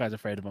why Hawkeye's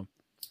afraid of him.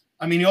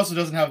 I mean, he also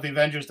doesn't have the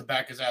Avengers to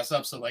back his ass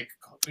up. So,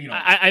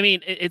 I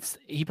mean,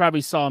 he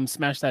probably saw him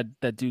smash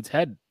that dude's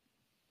head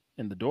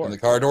in the door, in the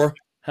car door.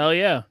 Hell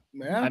yeah!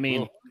 I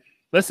mean,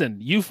 listen,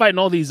 you fighting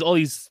all these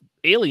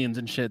aliens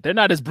and shit. They're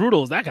not as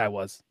brutal as that guy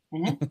was.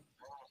 Mm-hmm.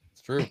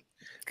 It's true.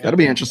 That'll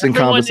be interesting.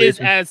 Everyone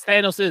conversation. is, as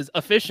Thanos is,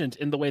 efficient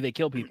in the way they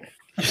kill people.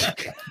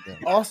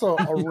 Also,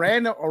 a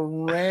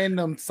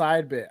random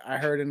side bit I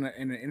heard in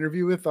an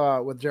interview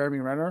with Jeremy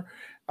Renner.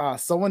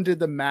 Someone did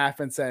the math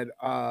and said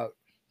the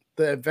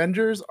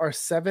Avengers are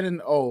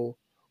 7-0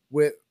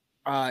 with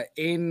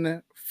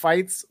in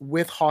fights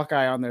with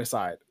Hawkeye on their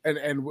side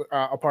and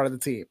a part of the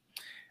team.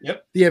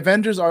 Yep. The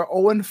Avengers are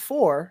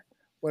 0-4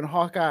 when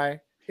Hawkeye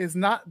is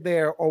not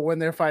there or when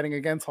they're fighting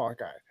against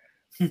Hawkeye.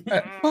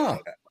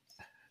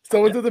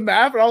 Someone did the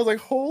math, and I was like,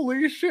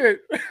 "Holy shit!"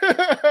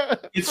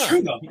 It's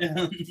true though.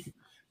 Yeah.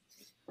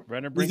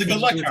 Renner brings him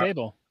to the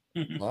table.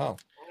 Wow.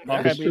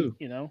 Hawkeye,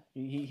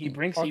 he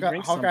brings.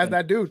 Hawkeye's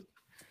that dude.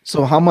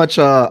 So how much?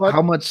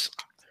 How much?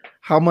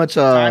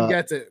 Time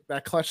gets it.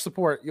 That clutch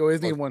support. You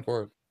always need one.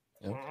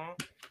 Yeah.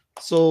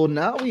 So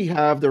now we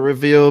have the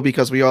reveal,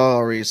 because we all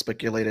already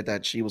speculated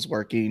that she was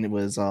working. It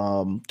was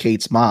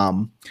Kate's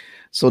mom.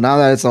 So now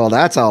that's all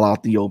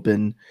out the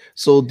open.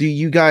 So do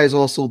you guys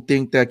also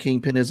think that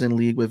Kingpin is in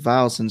league with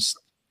Val, since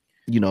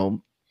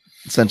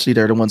essentially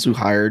they're the ones who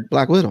hired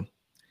Black Widow?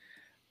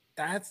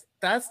 That's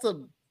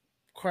the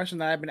question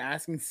that I've been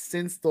asking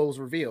since those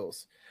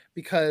reveals,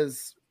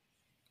 because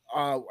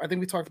I think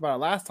we talked about it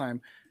last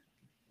time.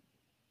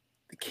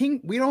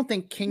 We don't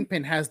think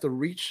Kingpin has the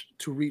reach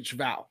to reach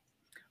Val,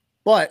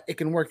 but it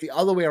can work the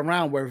other way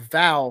around, where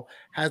Val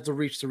has the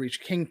reach to reach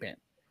Kingpin.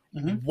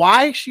 Mm-hmm.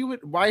 Why she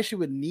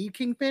would need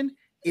Kingpin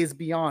is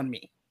beyond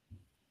me.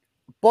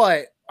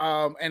 But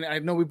and I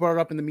know we brought it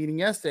up in the meeting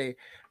yesterday,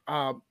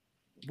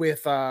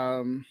 with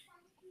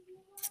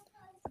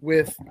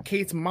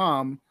Kate's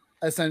mom.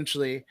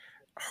 Essentially,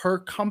 her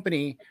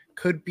company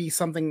could be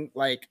something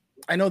like,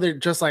 I know they're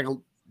just like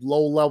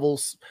low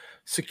levels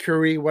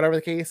security, whatever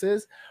the case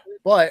is,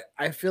 but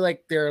I feel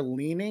like they're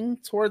leaning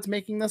towards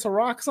making this a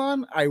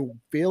Roxxon. I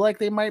feel like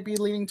they might be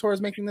leaning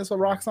towards making this a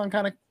Roxxon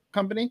kind of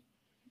company.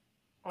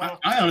 I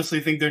honestly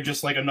think they're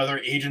just like another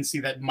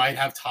agency that might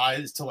have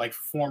ties to like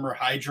former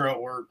Hydra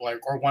or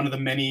one of the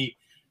many,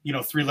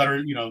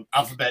 3-letter,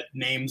 alphabet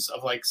names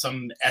of like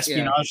some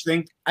espionage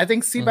thing. I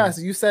think Seabass,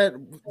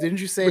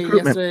 didn't you say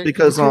recruitment, yesterday?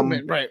 Because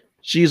right.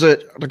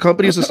 The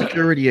company is a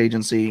security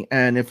agency,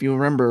 and if you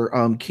remember,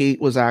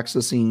 Kate was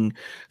accessing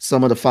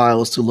some of the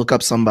files to look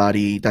up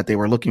somebody that they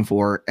were looking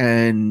for.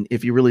 And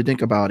if you really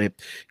think about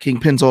it,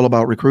 Kingpin's all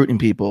about recruiting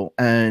people,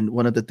 and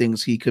one of the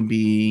things he can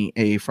be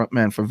a front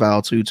man for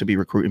Val too, to be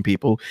recruiting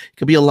people. It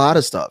could be a lot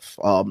of stuff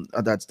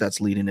that's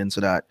leading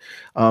into that.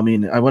 I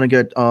mean, I want to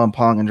get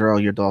Pong and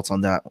Darrell your thoughts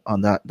on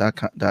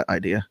that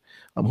idea.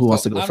 Who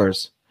wants to go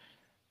first?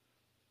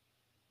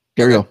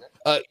 Here we go.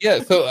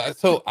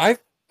 So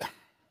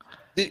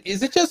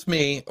is it just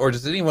me, or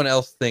does anyone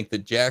else think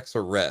that Jack's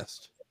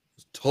arrest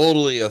was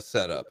totally a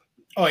setup?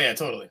 Oh yeah,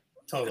 totally.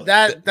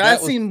 That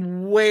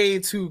seemed way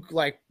too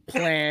like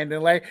planned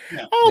and like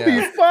I'll be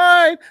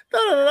fine.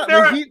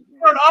 They're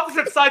on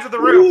opposite sides of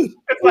the room.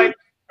 It's like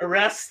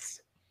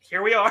arrests.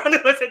 Here we are.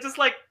 It's just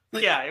like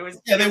it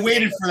was. Yeah, they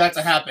waited for that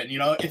to happen.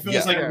 If it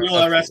was like a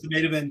real arrest,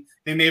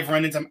 they may have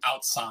run into him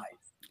outside.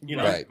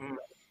 Right?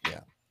 Yeah.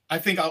 I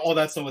think all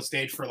that stuff was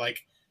staged for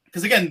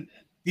because again,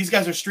 these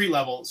guys are street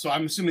level, so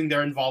I'm assuming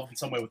they're involved in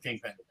some way with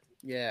Kingpin.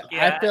 Yeah.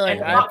 I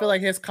feel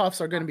like his cuffs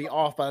are going to be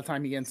off by the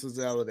time he gets into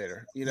the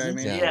elevator. You know what I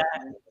mean? Yeah.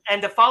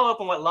 And to follow up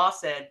on what Law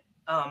said,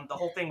 the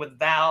whole thing with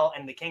Val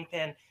and the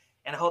Kingpin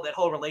and that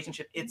whole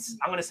relationship, I'm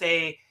going to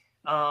say,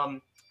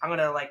 I'm going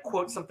to like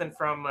quote something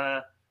from,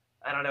 I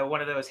don't know,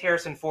 one of those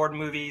Harrison Ford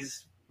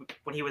movies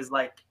when he was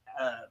like,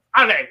 I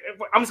don't know.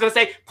 I'm just going to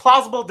say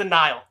plausible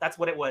denial. That's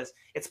what it was.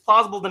 It's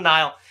plausible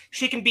denial.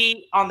 She can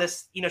be on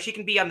this, she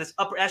can be on this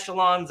upper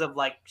echelons of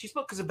like,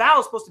 because Val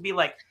is supposed to be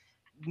like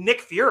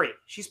Nick Fury.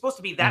 She's supposed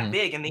to be that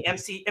big in the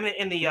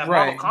in the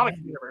Marvel Comics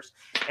universe.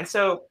 And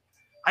so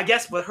I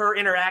guess with her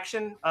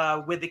interaction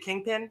with the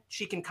Kingpin,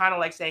 she can kind of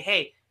like say,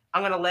 hey,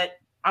 I'm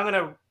going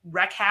to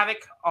wreak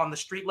havoc on the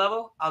street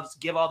level. I'll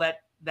just give all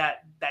that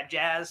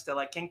jazz to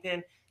like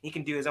Kingpin. He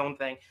can do his own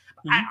thing.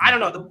 I don't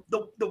know.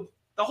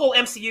 The whole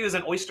MCU is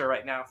an oyster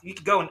right now. You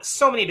could go in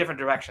so many different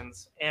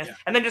directions, and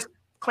then just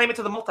claim it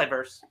to the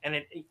multiverse, and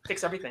it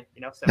fix everything.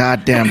 So.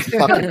 Goddamn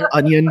fucking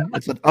onion!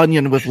 It's an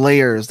onion with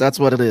layers. That's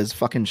what it is.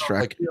 Fucking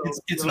Shrek.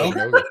 It's an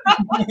ogre.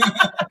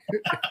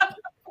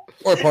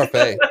 Or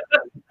parfait.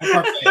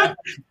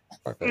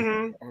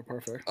 Parfait. Or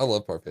parfait. I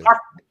love parfait.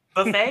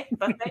 Buffet,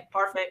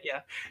 parfait.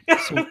 Yeah.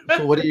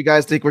 So what do you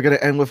guys think we're gonna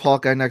end with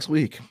Hawkeye next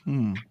week?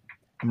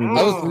 I mean,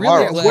 I was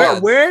really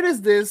glad. Where does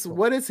this?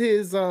 What does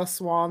his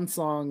swan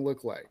song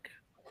look like?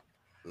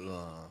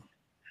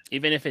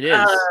 Even if it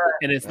is,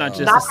 and it's not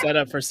just a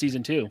setup for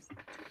season 2.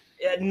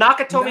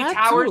 Nakatomi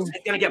Towers is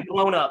going to get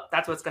blown up.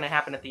 That's what's going to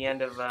happen at the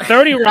end of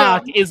 30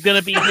 Rock is going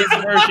to be his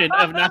version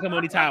of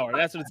Nakatomi Tower.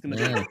 That's what it's going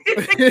to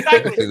be.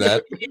 Exactly. See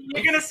that?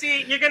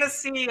 You're going to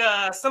see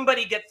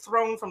somebody get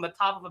thrown from the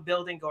top of a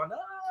building going,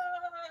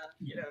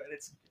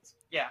 it's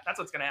that's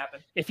what's going to happen.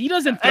 If he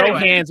doesn't throw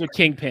hands with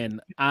Kingpin,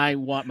 I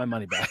want my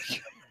money back.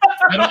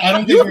 I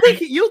don't You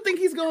think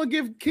he's going to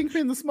give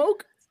Kingpin the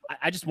smoke?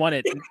 I just want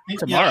it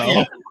tomorrow.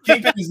 Yeah.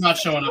 Kingpin is not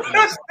showing up in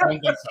this. I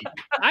don't think so.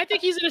 I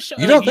think he's in a show.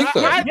 You don't think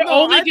so?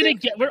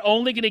 We're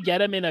only gonna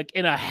get him in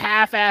a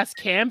half-ass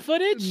cam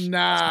footage.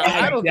 Nah,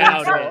 I don't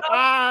doubt think so. it.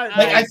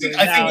 I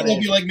think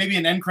there'll be like maybe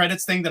an end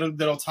credits thing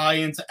that'll tie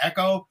into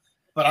Echo,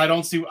 but I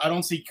don't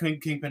see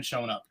Kingpin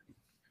showing up.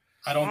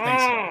 I don't think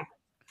so.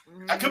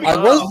 I could be wrong.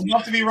 I would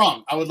love to be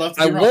wrong. I would love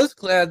to be wrong. I was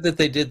glad that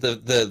they did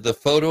the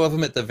photo of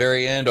him at the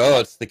very end. Oh,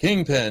 it's the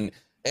Kingpin,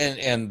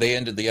 and they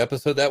ended the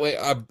episode that way.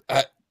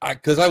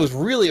 Because I was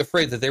really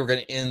afraid that they were going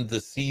to end the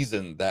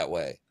season that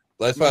way.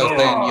 That's why I was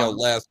saying,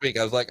 last week.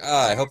 I was like,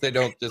 I hope they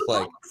don't just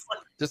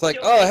like,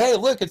 oh, hey,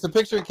 look, it's a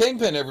picture of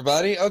Kingpin,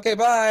 everybody. Okay,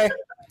 bye.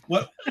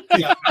 What?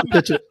 Yeah.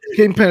 Picture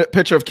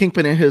of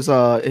Kingpin in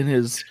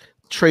his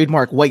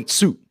trademark white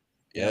suit.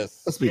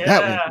 Yes. Let's be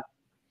that one.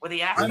 With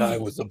the when I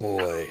was a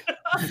boy.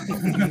 I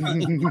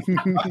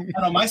don't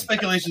know, my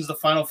speculation is the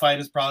final fight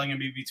is probably going to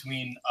be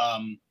between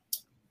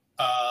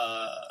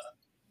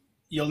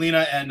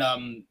Yelena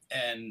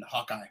and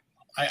Hawkeye.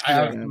 I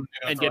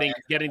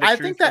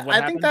think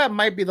that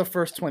might be the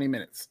first 20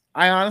 minutes.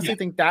 I honestly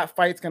think that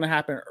fight's going to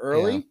happen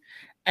early,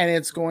 and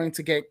it's going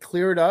to get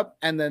cleared up,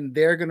 and then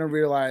they're going to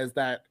realize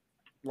that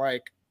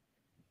like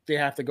they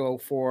have to go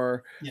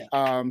for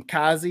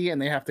Kazi,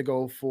 and they have to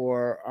go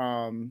for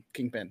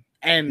Kingpin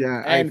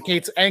and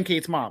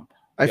Kate's mom.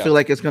 I feel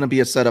like it's going to be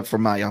a setup for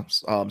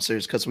Maya's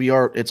series because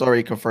it's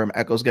already confirmed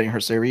Echo's getting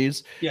her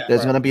series. Yeah,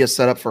 there's going to be a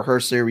setup for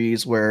her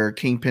series where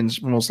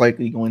Kingpin's most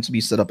likely going to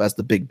be set up as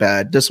the big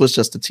bad. This was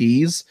just a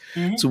tease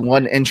to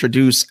one,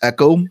 introduce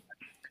Echo,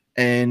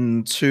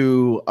 and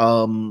two,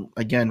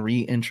 again,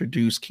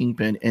 reintroduce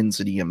Kingpin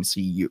into the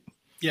MCU.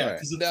 Yeah,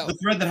 because the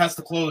thread that has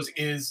to close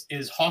is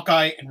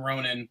Hawkeye and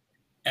Ronin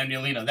and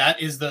Yelena. That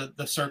is the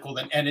circle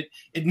that, and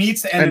it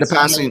needs to end.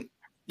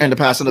 And the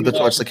passing of the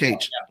torch to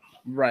Cage.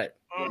 Right.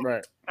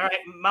 Right. All right.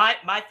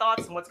 My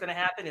thoughts on what's going to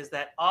happen is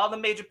that all the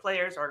major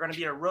players are going to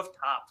be a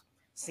rooftop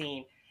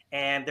scene,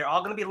 and they're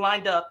all going to be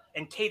lined up.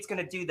 And Kate's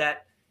going to do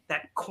that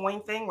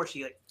coin thing where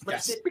she like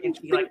flips it and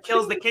she like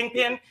kills the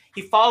Kingpin.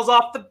 He falls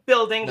off the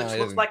building, which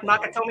looks like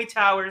Nakatomi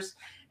Towers.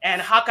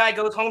 And Hawkeye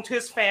goes home to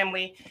his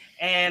family,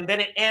 and then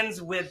it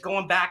ends with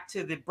going back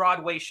to the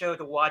Broadway show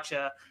to watch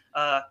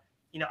I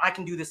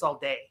Can Do This All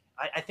Day.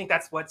 I think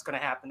that's what's going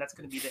to happen. That's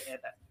going to be the end.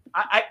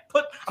 I'm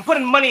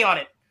putting money on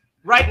it.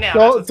 Right now,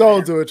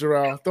 don't do it,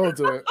 Jarrell. Don't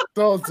do it.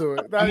 Don't do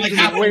it.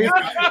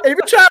 If you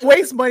try to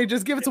waste money,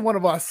 just give it to one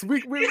of us.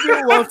 We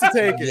would love to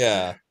take it.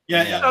 Yeah.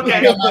 Okay.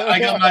 I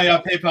got my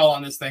PayPal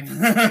on this thing.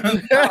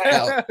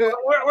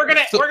 We're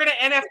gonna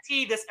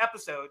NFT this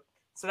episode,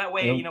 so that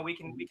way we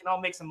can all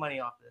make some money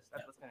off this.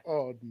 That's what's gonna.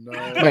 Oh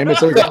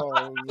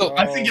no!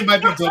 I think it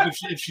might be dope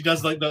if she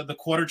does like the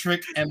quarter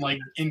trick and like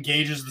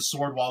engages the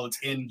sword while it's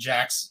in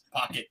Jack's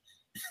pocket.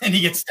 And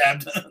he gets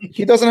stabbed.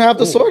 He doesn't have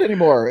the sword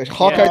anymore.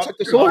 Hawkeye took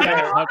the sword.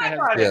 I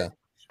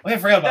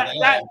forgot about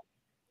that.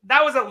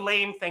 That was a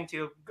lame thing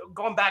too.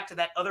 Going back to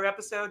that other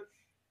episode,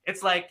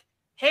 it's like,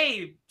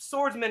 hey,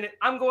 swordsman,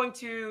 I'm going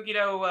to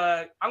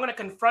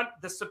confront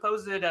the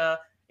supposed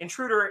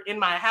intruder in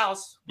my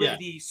house with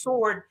the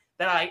sword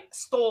that I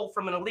stole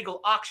from an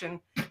illegal auction.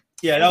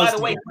 Yeah, And that by was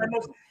the way,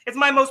 cool. it's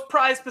my most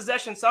prized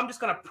possession, so I'm just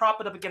gonna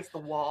prop it up against the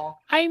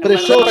wall. I mean, But it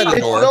shows, by the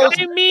door.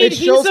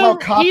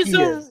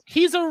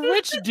 he's a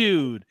rich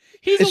dude.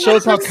 He's It a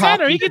shows how 1%er.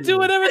 cocky He can he do is.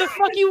 whatever the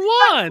fuck he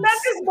wants.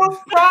 That's his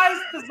most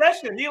prized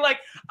possession. You're like,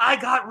 I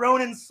got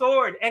Ronan's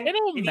sword, and It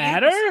don't if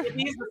matter. If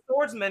he's the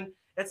swordsman,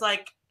 it's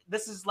like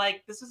this is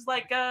like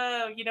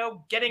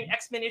getting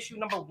X-Men issue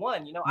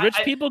 #1. Rich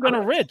people gonna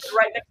rich.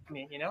 right next to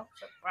me. So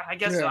I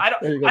guess so.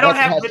 there you go. I don't That's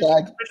have the rich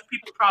hashtag.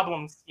 people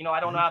problems. I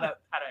don't know how to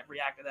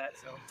react to that.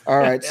 So All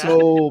right, Yeah.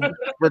 so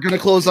we're gonna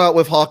close out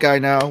with Hawkeye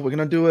now. We're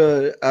gonna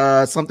do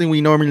a something we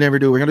normally never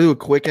do. We're gonna do a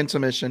quick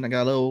intermission. I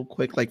got a little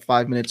quick, like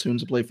 5-minute tune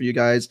to play for you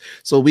guys,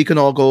 so we can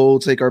all go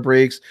take our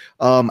breaks.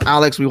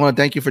 Alex, we want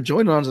to thank you for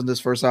joining us in this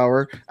first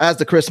hour as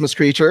the Christmas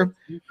creature,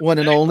 one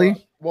and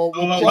only.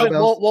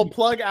 We'll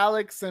plug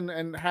Alex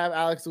and have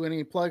Alex do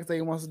any plugs that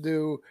he wants to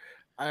do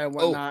and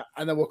whatnot,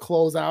 and then we'll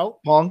close out.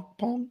 Pong.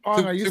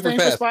 Are you Super staying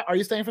fast. for Are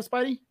you staying for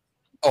Spidey?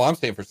 Oh, I'm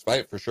staying for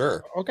Spite for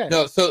sure. Okay.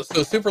 No, so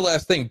super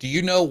last thing. Do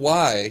you know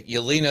why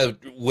Yelena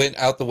went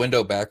out the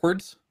window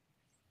backwards?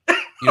 You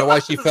know why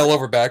she fell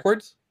over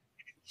backwards?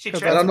 she I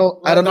tripped. don't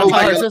know. I don't know That's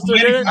why. how your sister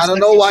did it? I don't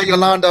know why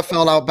Yolanda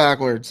fell out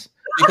backwards.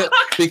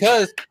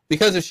 Because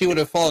if she would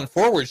have fallen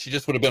forward, she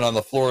just would have been on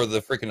the floor of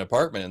the freaking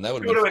apartment, and that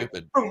would have been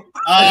stupid.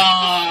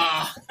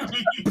 Ah.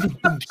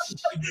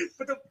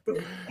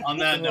 On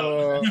that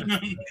note.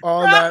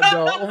 On that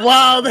note,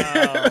 wow. Oh,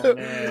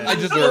 man. I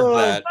deserve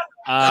that.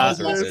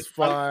 It's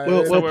fine.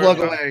 We'll So plug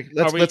we're- away.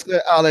 are we- Let's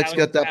get Alex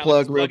get that Alex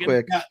plug real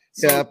plugging? quick.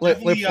 So Yeah, plug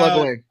definitely,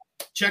 away.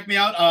 check me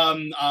out.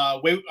 I'm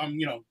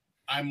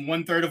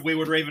 1/3 of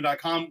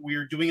WaywardRaven.com.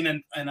 We're doing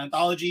an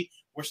anthology.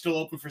 We're still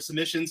open for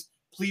submissions.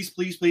 Please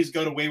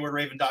go to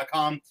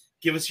WaywardRaven.com.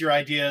 Give us your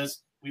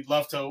ideas. We'd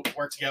love to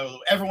work together with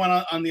everyone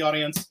on the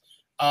audience.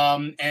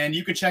 And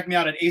you can check me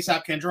out at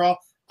ASAP Can Draw.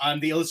 I'm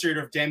the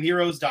illustrator of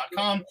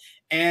DamnHeroes.com.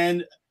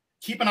 And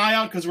keep an eye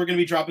out because we're going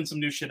to be dropping some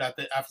new shit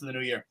after the new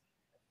year.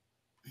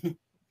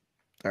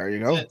 There you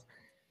go. That's it.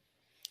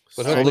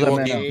 But Hold hopefully it it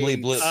won't up, be man.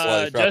 Bleed Blitz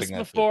while he's dropping Just that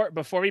shit.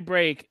 before we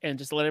break, and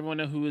just to let everyone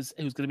know who's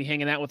going to be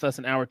hanging out with us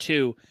in hour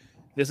 2.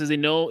 This is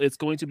it's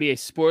going to be a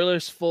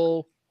spoilers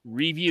full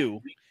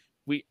review.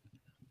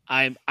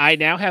 I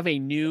now have a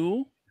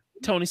new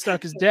Tony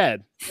Stark is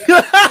dead.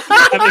 I'm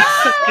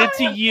excited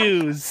to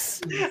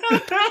use.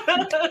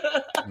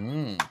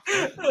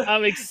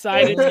 I'm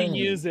excited to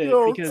use it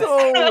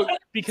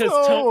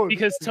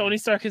because Tony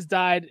Stark has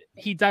died.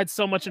 He died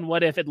so much in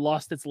What If it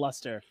lost its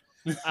luster.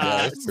 So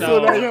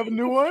now you have a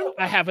new one?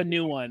 I have a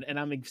new one, and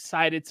I'm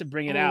excited to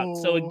bring it out.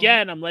 So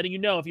again, I'm letting you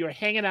know if you're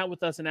hanging out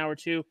with us in hour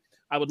 2,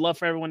 I would love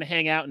for everyone to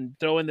hang out and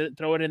throw it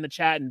in the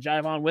chat and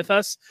jive on with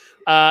us.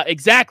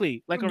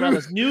 Exactly like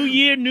Aurella's new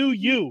year, new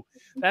you.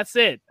 That's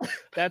it.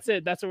 That's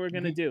what we're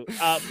gonna do.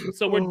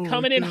 So we're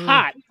coming in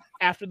hot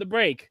after the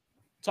break,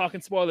 talking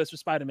spoilers for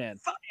Spider-Man.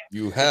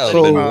 You have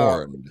So, been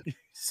warned.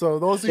 So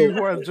those of you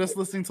who are just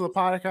listening to the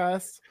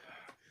podcast,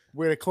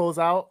 we're gonna close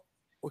out.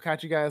 We'll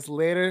catch you guys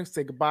later.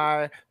 Say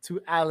goodbye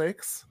to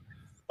Alex.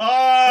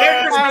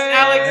 Merry Christmas,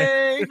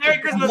 Alex. Merry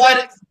Christmas,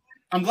 Alex.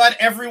 I'm glad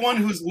everyone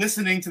who's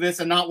listening to this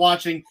and not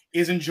watching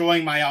is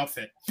enjoying my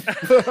outfit.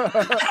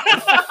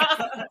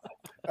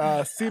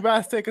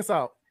 Seabass, take us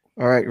out.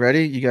 All right,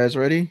 ready? You guys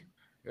ready?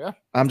 Yeah.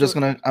 I'm just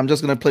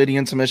gonna play the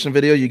intermission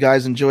video. You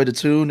guys enjoy the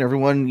tune.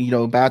 Everyone,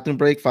 bathroom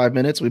break, 5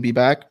 minutes. We'll be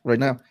back right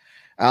now.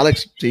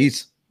 Alex,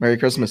 peace. Merry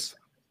Christmas.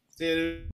 See you.